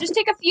 beer. Just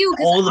take a few,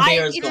 All the because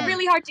beer is it's gone.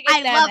 really hard to get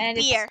I them, love and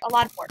beer. it's a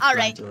lot of work. All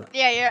right. Do it.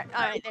 Yeah, you're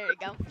all right. There you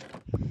go.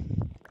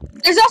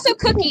 There's also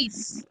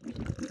cookies.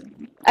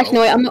 Actually,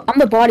 no, wait, I'm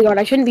the bodyguard.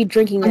 I shouldn't be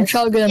drinking I'm this.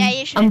 chugging. Yeah,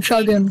 you should I'm be.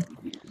 chugging.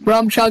 Bro,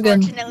 I'm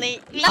chugging. Fortunately,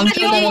 you, I'm you,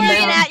 chugging you, them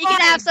can down. have, you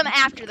can have some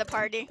after the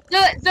party.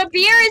 The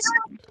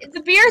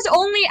beer is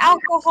only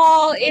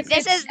alcohol if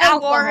This it's is the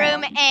alcohol. war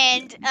room,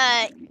 and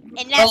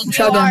unless you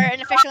chugging. are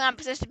an official not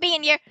supposed to be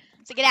in here,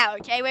 so get out,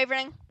 okay,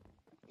 Wavering?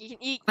 You can.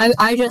 You,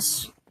 I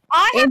just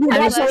I have Andrew, to I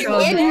go just to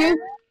chugged. the Andrew, beer.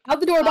 out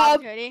the door,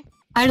 Bob, Bob. Cody.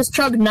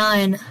 chugged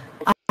 9.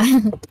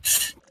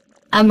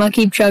 I'm gonna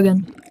keep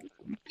chugging.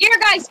 Here,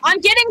 guys, I'm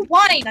getting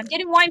wine. I'm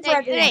getting wine for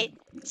everyone. Hey,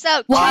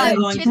 so Why? to,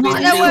 going to, to to be the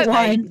doing roof.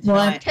 wine?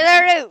 tonight? To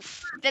the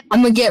roof.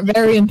 I'm gonna get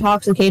very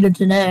intoxicated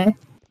today.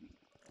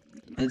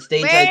 It's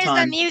DJ Where is the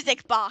time.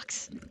 music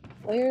box?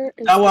 Where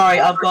is Don't worry,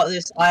 I've got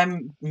this.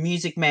 I'm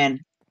Music Man.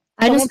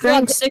 I Someone just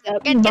drank plug 6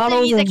 it. Get the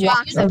bottles music of,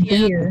 box of up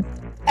here. beer.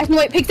 Actually,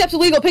 wait, pick step's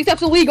illegal. Pick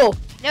step's illegal.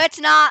 No, it's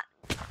not.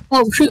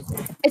 Oh shoot!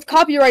 It's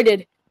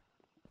copyrighted.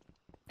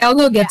 I'll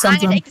go get I'm gonna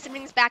something. take the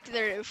siblings back to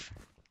the roof.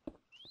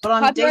 But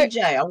I'm Copyright-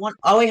 DJ. I want.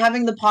 Are we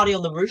having the party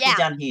on the roof Yeah. or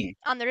down here?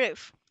 On the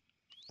roof.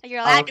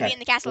 You're allowed to okay. be in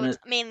the castle, Then but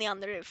it's mainly on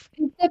the roof.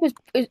 Pick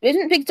step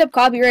isn't pick step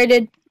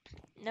copyrighted?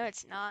 No,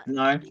 it's not.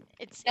 No.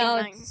 It's No,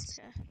 not. it's-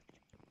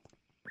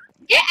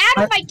 Get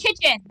out of my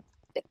kitchen.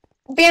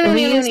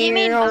 You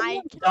mean my?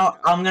 No,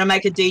 I'm gonna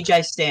make a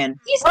DJ stand.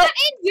 He's not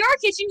in your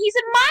kitchen. He's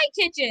in my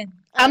kitchen.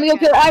 I'm gonna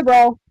Okay. go kill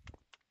Eyebrow.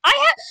 I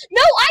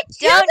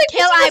killed Don't him 'cause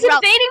kill he was Eyebrow.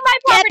 invading my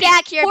Get property.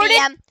 back here, Ported-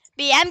 BM.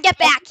 BM, get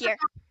back here.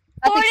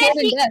 That's a Ported, kill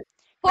and he- death.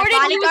 My Ported,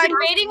 he was bodyguard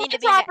invading need my to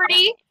be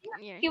property.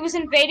 Here. He was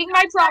invading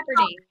my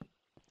property.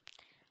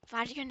 Why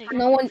are you gonna do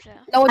No one- that?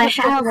 No, I it's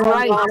a have fucking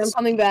wrong one. rights. I'm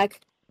coming back.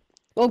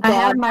 Oh I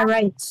have god. my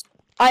rights.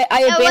 I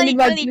Ellie, abandoned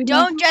my Ellie, duty.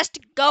 don't just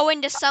go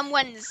into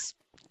someone's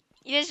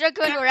You just don't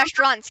go into a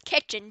restaurant's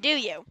kitchen, do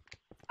you?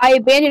 I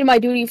abandoned my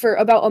duty for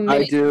about a I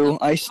minute. do.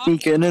 I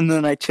sneak in and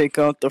then I take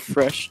out the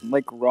fresh,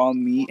 like, raw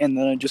meat and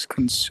then I just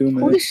consume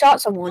Who it. just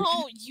shot someone?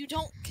 No, you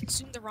don't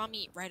consume the raw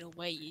meat right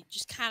away. You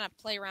just kind of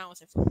play around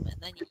with it for a bit,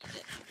 and then you eat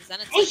it. 'Cause then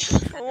it's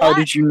like, How What?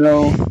 did you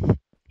know?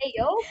 Hey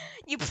yo.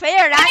 You play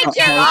around with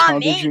your raw How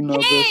did you meat?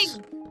 know this?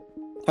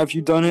 Have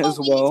you done it as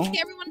we well? need to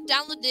get everyone to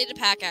download the data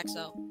pack,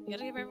 Axo. You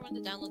gotta get everyone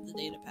to download the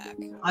data pack.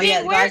 Oh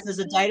yeah, guys, there's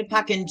a data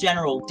pack in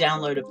general.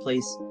 Download it,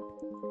 please.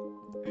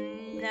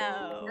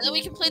 No. And then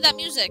we can play that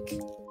music.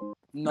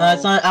 No,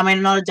 it's not. I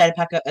mean, not a data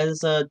pack.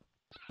 It's a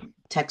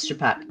texture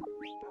pack.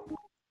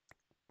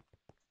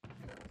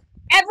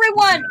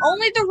 Everyone,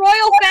 only the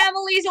royal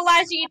family is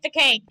allowed to eat the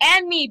cake,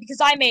 and me because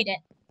I made it.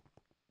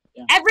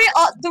 Yeah.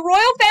 The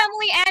royal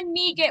family and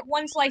me get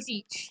one slice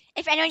each.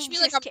 If anyone It should be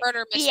uses like a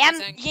murder mystery BM,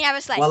 thing. you can have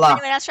a slice. Voila. If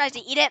anyone else tries to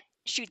eat it,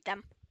 shoot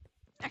them.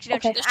 Actually,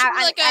 don't Okay. shoot There them. should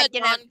be like I a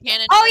didn't.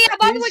 non-canon. Oh murder yeah,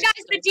 by the way, mystery guys,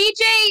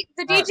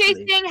 the episode. DJ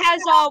Actually. thing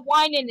has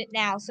wine in it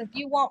now. So if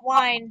you want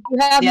wine, You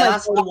have Yeah, my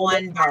that's the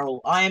wine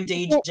barrel. I am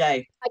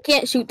DJ. I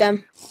can't shoot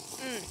them.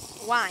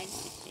 Wine.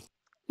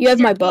 You have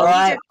my bow.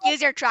 Alright.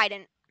 Use your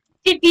trident.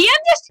 did BM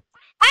just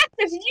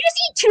active? Did you just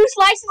eat 2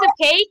 slices of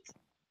cake?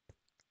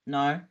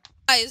 No.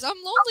 Guys, I'm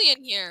lonely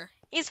in here.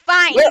 He's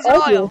fine. Where He's are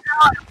loyal. you?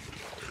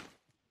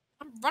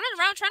 I'm running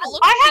around trying to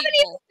look I for haven't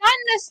even people.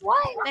 done this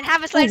slice. Then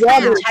have a slice Yeah,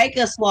 now. Take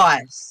a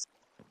slice.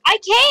 I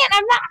can't.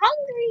 I'm not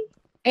hungry.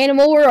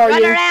 Animal, where are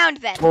Run you? around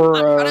then. Or,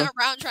 I'm running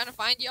around trying to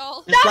find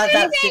y'all. Just let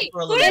that Stop sit hitting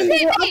for a me! little Who bit.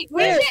 just hit me? Who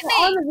Where? just hit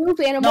On me? the roof,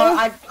 animal.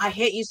 No, I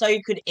hit you so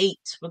you could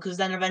eat, because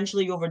then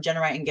eventually you'll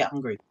regenerate and get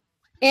hungry.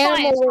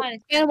 Animal, Fine, fine.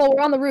 animal,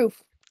 we're on the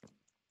roof.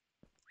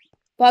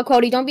 Bob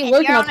Cody, don't be And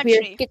lurking you're up on a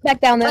here. tree. Get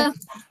back down there.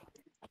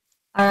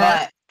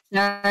 Alright.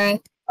 Right.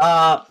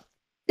 Alright.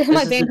 This is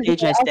my This is the band.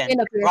 DJ I'll stand.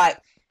 stand up here. Right.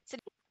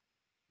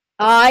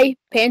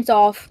 Pants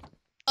off.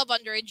 Of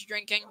underage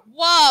drinking.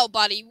 Whoa,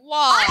 buddy.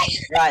 Whoa.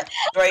 Right.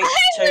 3, I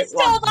 2, was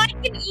 1. told I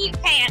can eat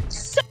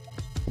pants.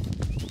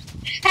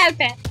 Have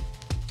pants.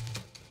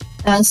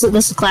 So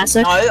this is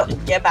classic. No,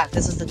 get back.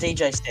 This is the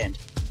DJ stand.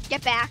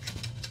 Get back.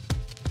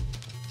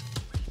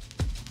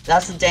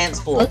 That's the dance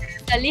floor.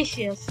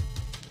 Delicious.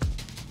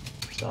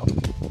 So,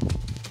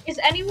 Is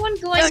anyone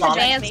going to Son,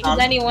 dance son,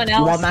 with anyone you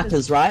else? want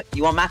Maccas, right?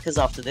 You want Maccas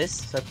after this,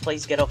 so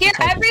please get off Here, the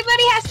table.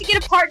 everybody has to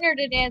get a partner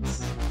to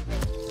dance.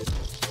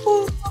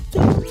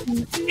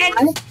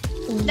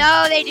 And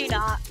No, they do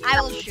not. I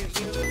will shoot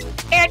you. no,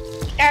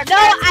 No,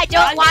 I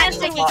don't want to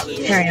dancing with with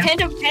you. There you go.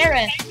 and a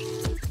parent.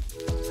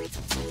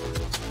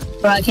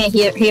 But I can't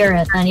hear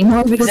it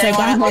anymore because I Is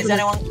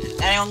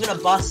downloaded anyone gonna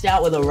bust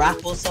out with a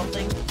rap or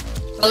something?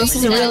 Oh, this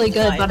is really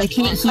good, but I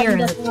can't hear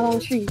it. On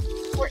the tree.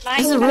 Fortnite.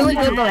 This is really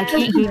good, but I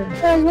can't hear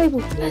it. Label.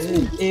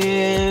 It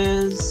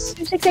is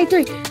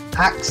 2683.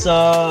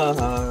 Axo.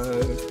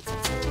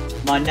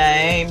 My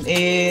name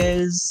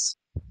is.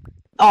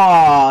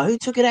 Oh, who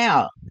took it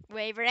out?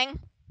 Wavering.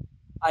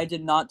 I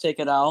did not take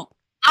it out.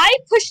 I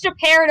pushed a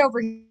parrot over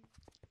here,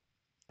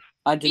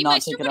 I did Hey, not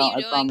Meister, take it what are out. you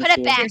I doing? promise Put it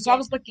you. back. so I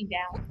was looking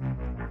down.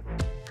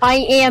 I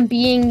am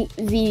being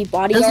the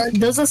bodyguard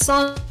Does the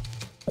sun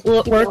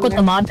work with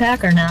the mod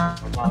pack or no?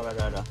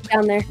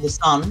 down there. The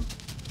sun?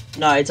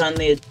 No, it's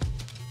only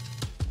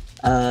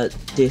a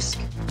disc.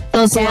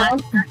 So it's the Down.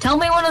 tell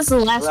me when is the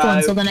last one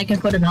Right. so then I can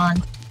put it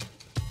on.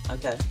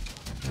 Okay.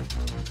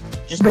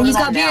 Just But put he's it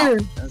got on now.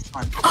 beard. That's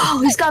fine.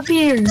 Oh, he's got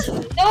beard. No,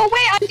 wait, I'm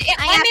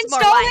asked more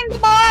installing the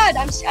mod.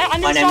 I'm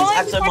My name is installing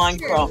Axo the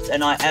texture. Minecraft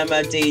and I am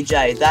a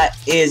DJ. That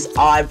is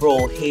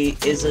Eyebrow. He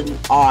is an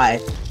eye.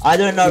 I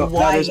don't know No, that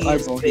why is he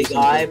is Eyebrow, big he's an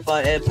eye, eye.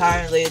 but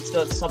apparently it's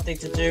got something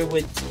to do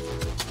with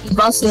He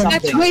busted. Something.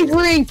 That's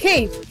Wavering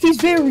Cave. He's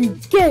very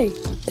gay.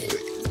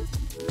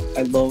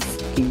 I love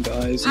king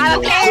guys. I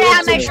don't care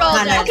on my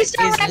shoulder. Planet Okay, is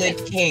so what the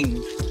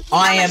king.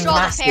 I I'm a am shoulder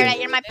massive. parrot.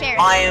 You're my parrot.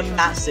 I am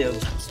massive.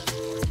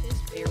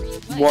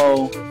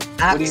 Whoa. What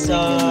do you mean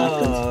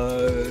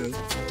Axo.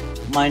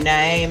 My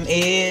name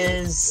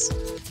is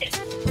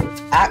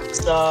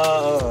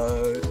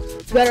Axo.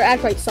 You better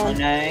act like My son.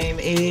 name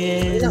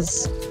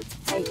is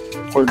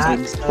Ported,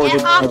 Axo. ported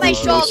Get off my everything.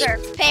 shoulder,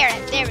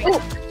 parrot. There we go.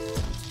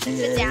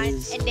 Sit down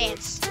Is and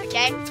dance,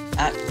 okay?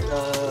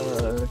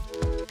 Axo.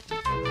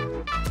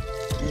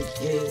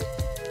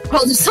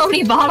 Oh, there's so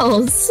many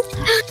bottles.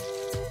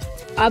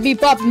 I'll be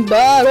popping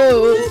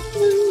bottles.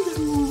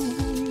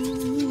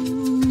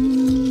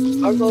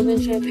 Our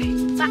golden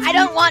champagne. But I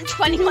don't want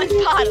 21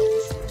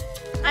 bottles.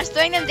 I'm just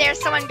throwing them there.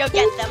 Someone go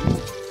get them.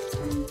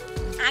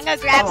 I'm gonna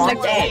grab Come some on,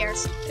 more beer.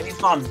 dance. It'll be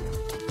fun.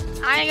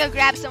 I'm gonna go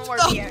grab some more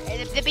beer.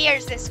 The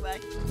beer's this way.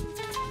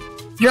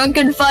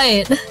 Drunken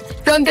fight.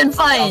 Drunken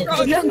fight.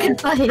 Drunken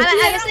fight. I'm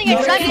listening to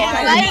No, drunken no,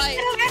 fight.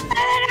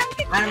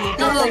 And you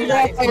No, do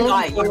that if you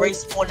die, you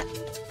respawn.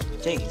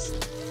 Jeez.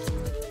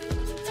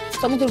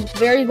 Someone could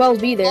very well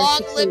be there.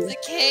 Long live the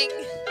king.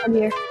 I'm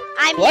here.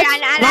 I'm What? here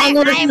and Long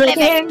live I'm the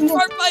living. king.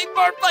 Bar fight,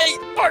 bar fight,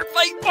 bar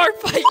fight, bar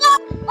fight.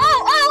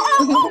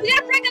 Oh, we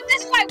gotta break up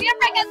this fight. We gotta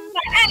break up this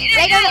fight.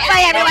 Break up the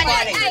fight, everyone.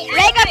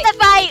 Break up the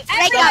fight.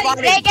 Break up.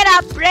 Everybody. Break it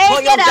up. Break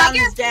Put your it up.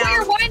 guns Put your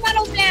down. wine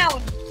bottles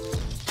down.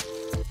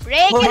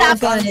 Break Put it your up.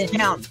 guns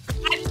down.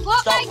 I put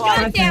Stop my gun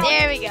fighting. down.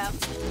 There we go.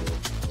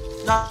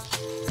 No.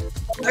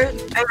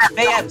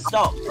 BM,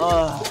 stop.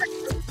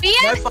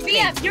 BM, fucking-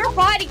 BM, your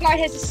bodyguard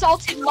has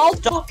assaulted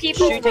multiple Stop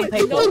people. shooting for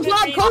people. no good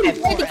Bob reason. Cody.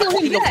 BM, Tried to kill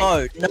him your back.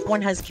 phone. No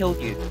one has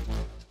killed you.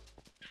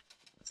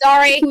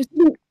 Sorry. They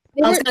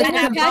I were, was gonna they,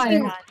 were say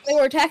attacking, they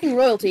were attacking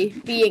royalty,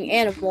 being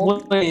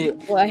animal. Wait,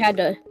 Well, I had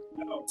to. Hey,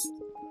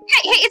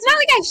 it's not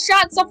like I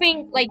shot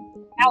something like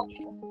out.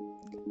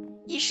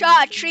 You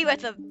shot a tree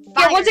with a fire.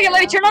 Here, one second, let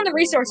me arrow. turn on the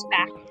resource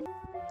back.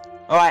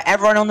 Alright,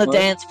 everyone on the What?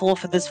 dance floor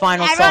for this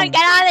final Everyone song.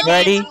 get on the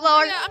Ready? dance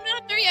floor. Yeah, I'm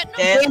not there yet. No.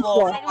 Dance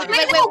floor. Wait, Wait,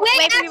 wait, no, wait,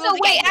 wait, for people Axel, to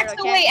wait, get here, Axel,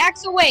 okay? wait,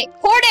 Axel, wait.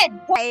 Ported!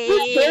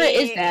 Whose parrot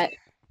is that?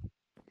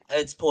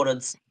 It's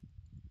Ported's.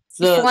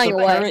 the flying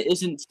away. parrot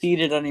isn't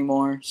seated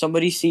anymore.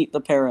 Somebody seat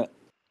the parrot.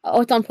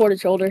 Oh, it's on Porter's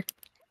shoulder.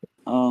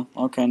 Oh,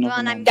 okay, Come never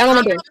on, mind. Down on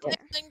the I'm dance floor.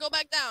 Then go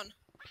back down.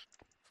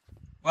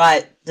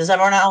 Right, does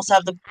everyone else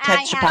have the I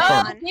texture have pack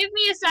on? one. Give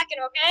me a second,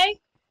 okay?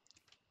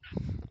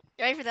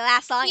 You ready for the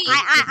last song? Please.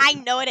 I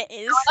know what it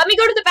is. Let me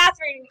go to the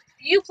bathroom.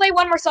 You play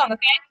one more song, okay?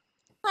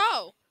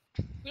 Bro.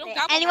 We don't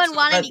got one Anyone more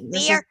want song. any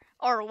This is- beer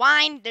or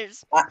wine?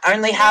 There's I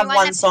only have anyone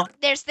one have- song.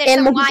 There's And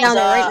some we'll be wine. down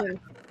there right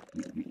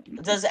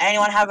now. Does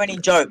anyone have any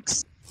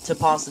jokes to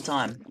pass the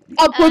time?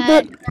 I'll put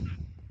Uh, the.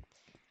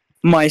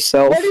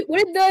 Myself.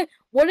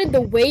 What did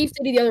the wave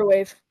say to the other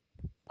wave?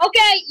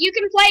 Okay, you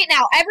can play it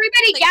now.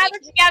 Everybody Like, gather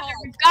make it together. calm.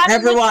 We've got to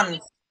Everyone,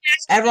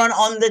 everyone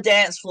on the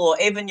dance floor,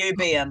 even you,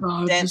 BM.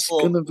 Oh, Dance this is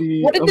floor. gonna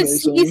be What did the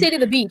sea amazing. say to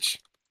the beach?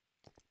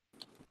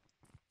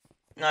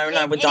 No, It- we're it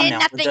done did now.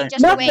 nothing, We're done.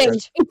 just we're waved. done.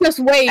 Nothing. It just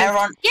waved.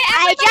 Everyone, Get I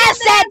everybody just on the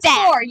said dance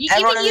that. floor. everyone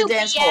Even on you, the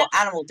dance BM. floor.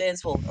 Animal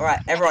dance floor. All right,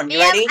 everyone, you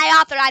BM, ready? I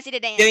authorize you to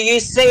dance. Do you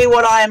see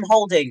what I am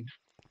holding?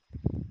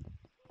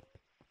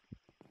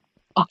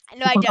 No,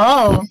 I don't.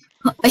 Oh.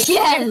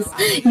 Yes.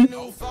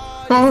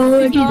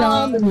 Oh, he's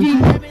on the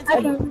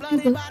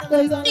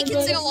They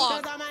can sing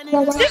along.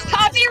 Is this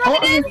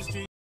copyrighted?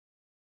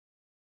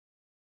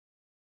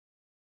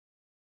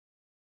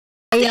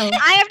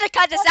 I have to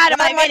cut this out of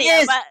my Oh my video,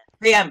 goodness.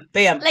 but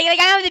BM. like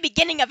I have the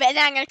beginning of it, and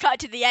then I'm gonna cut it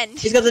to the end.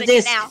 He's got the Like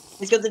disc. now.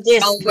 He's got the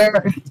disc. Oh,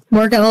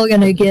 we're all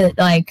gonna get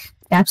like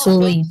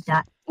absolutely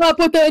that. I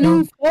put the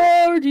new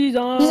 4Gs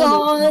on. He's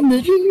on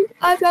the G.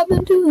 I drop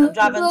him to I'm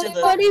driving to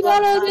the- Buddy,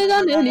 bottles is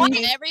on the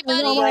knee.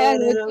 Everybody.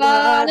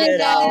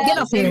 Get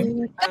up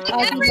here.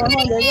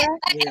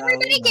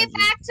 Everybody get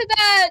back to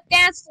the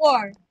dance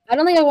floor. I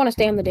don't think I want to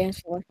stay on the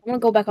dance floor. I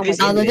want to go back on my. Is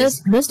Oh, it-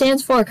 this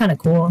dance floor kind of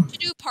cool. To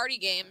do party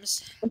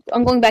games.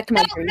 I'm going back to my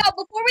No, tree. no,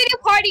 before we do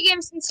party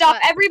games and stuff,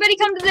 What? everybody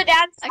come to the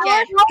dance floor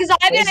Okay. because I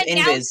have an Where's Invis?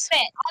 announcement. I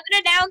have an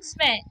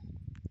announcement.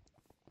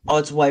 Oh,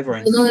 it's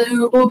Wavering. Who are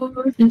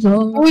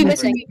we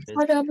missing?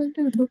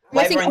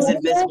 Wavering's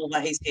invisible,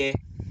 but he's here.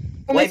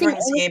 We're missing,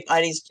 Wavering's here,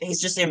 but he's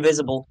just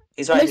invisible.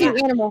 He's we're right missing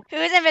here. animal. Who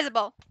is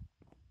invisible?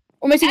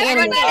 We're missing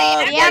animal.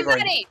 Everybody, Yeah.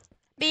 everybody,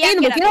 BM,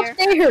 Animal, get get up here.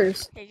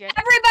 upstairs. Okay, good.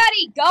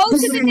 everybody, go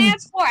to the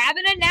dance floor. I have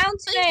an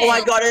announcement. Oh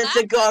my god, it's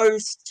a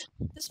ghost.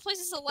 This place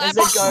is a There's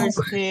lab. a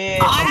ghost here.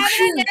 I have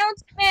an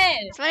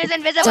announcement. Someone is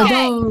invisible.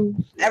 Okay.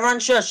 Everyone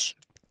shush.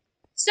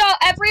 So,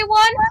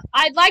 everyone,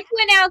 I'd like to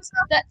announce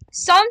that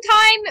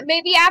sometime,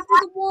 maybe after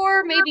the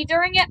war, maybe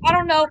during it, I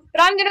don't know,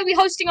 but I'm going to be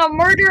hosting a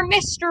murder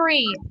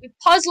mystery with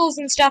puzzles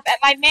and stuff at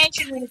my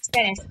mansion when it's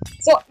finished.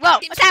 So, Whoa,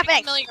 Seems what's to be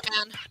happening? familiar,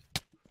 man.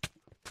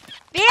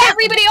 BM,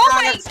 everybody, oh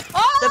my, The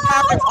oh,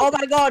 parrot, oh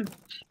my god.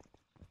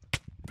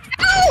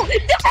 oh, the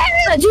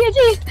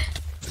parrot!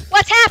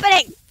 what's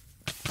happening?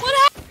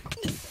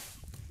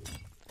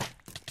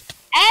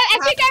 I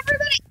think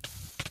everybody,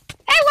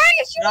 hey, where are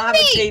you You don't have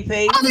shooting a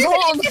me? TP. Oh, there's Go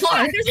on an the Invis floor.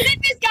 guy, there's an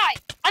Invis guy!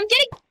 I'm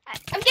getting I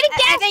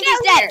gassed think out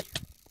he's here. dead.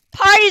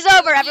 Party's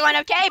over, everyone.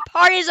 Okay,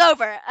 party's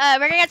over. We're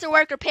gonna get to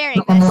work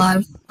repairing I'm this.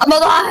 alive. I'm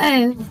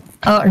alive.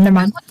 Oh, never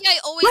mind. Lucky I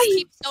always Wait.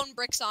 keep stone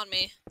bricks on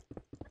me.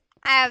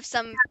 I have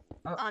some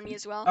on me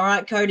as well.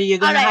 Alright, Cody, you're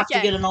gonna Alright, have okay.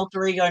 to get an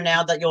alter ego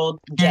now that you're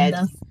dead.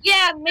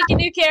 Yeah, make a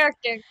new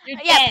character. You're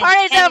Yeah, dead.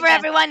 party's Dead, over, dead.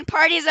 everyone.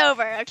 Party's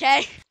over.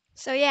 Okay.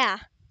 So yeah,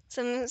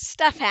 some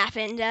stuff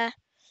happened.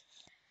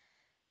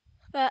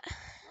 But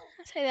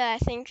I'll say that I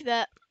think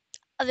that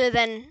other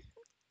than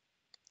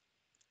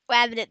what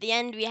happened at the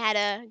end, we had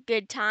a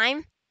good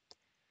time.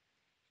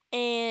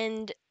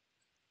 And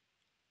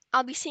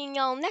I'll be seeing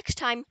y'all next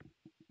time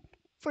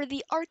for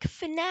the arc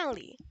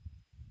finale.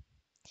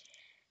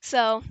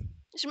 So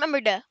just remember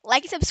to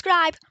like and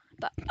subscribe,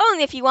 but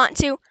only if you want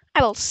to.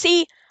 I will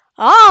see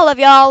all of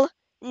y'all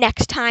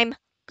next time.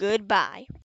 Goodbye.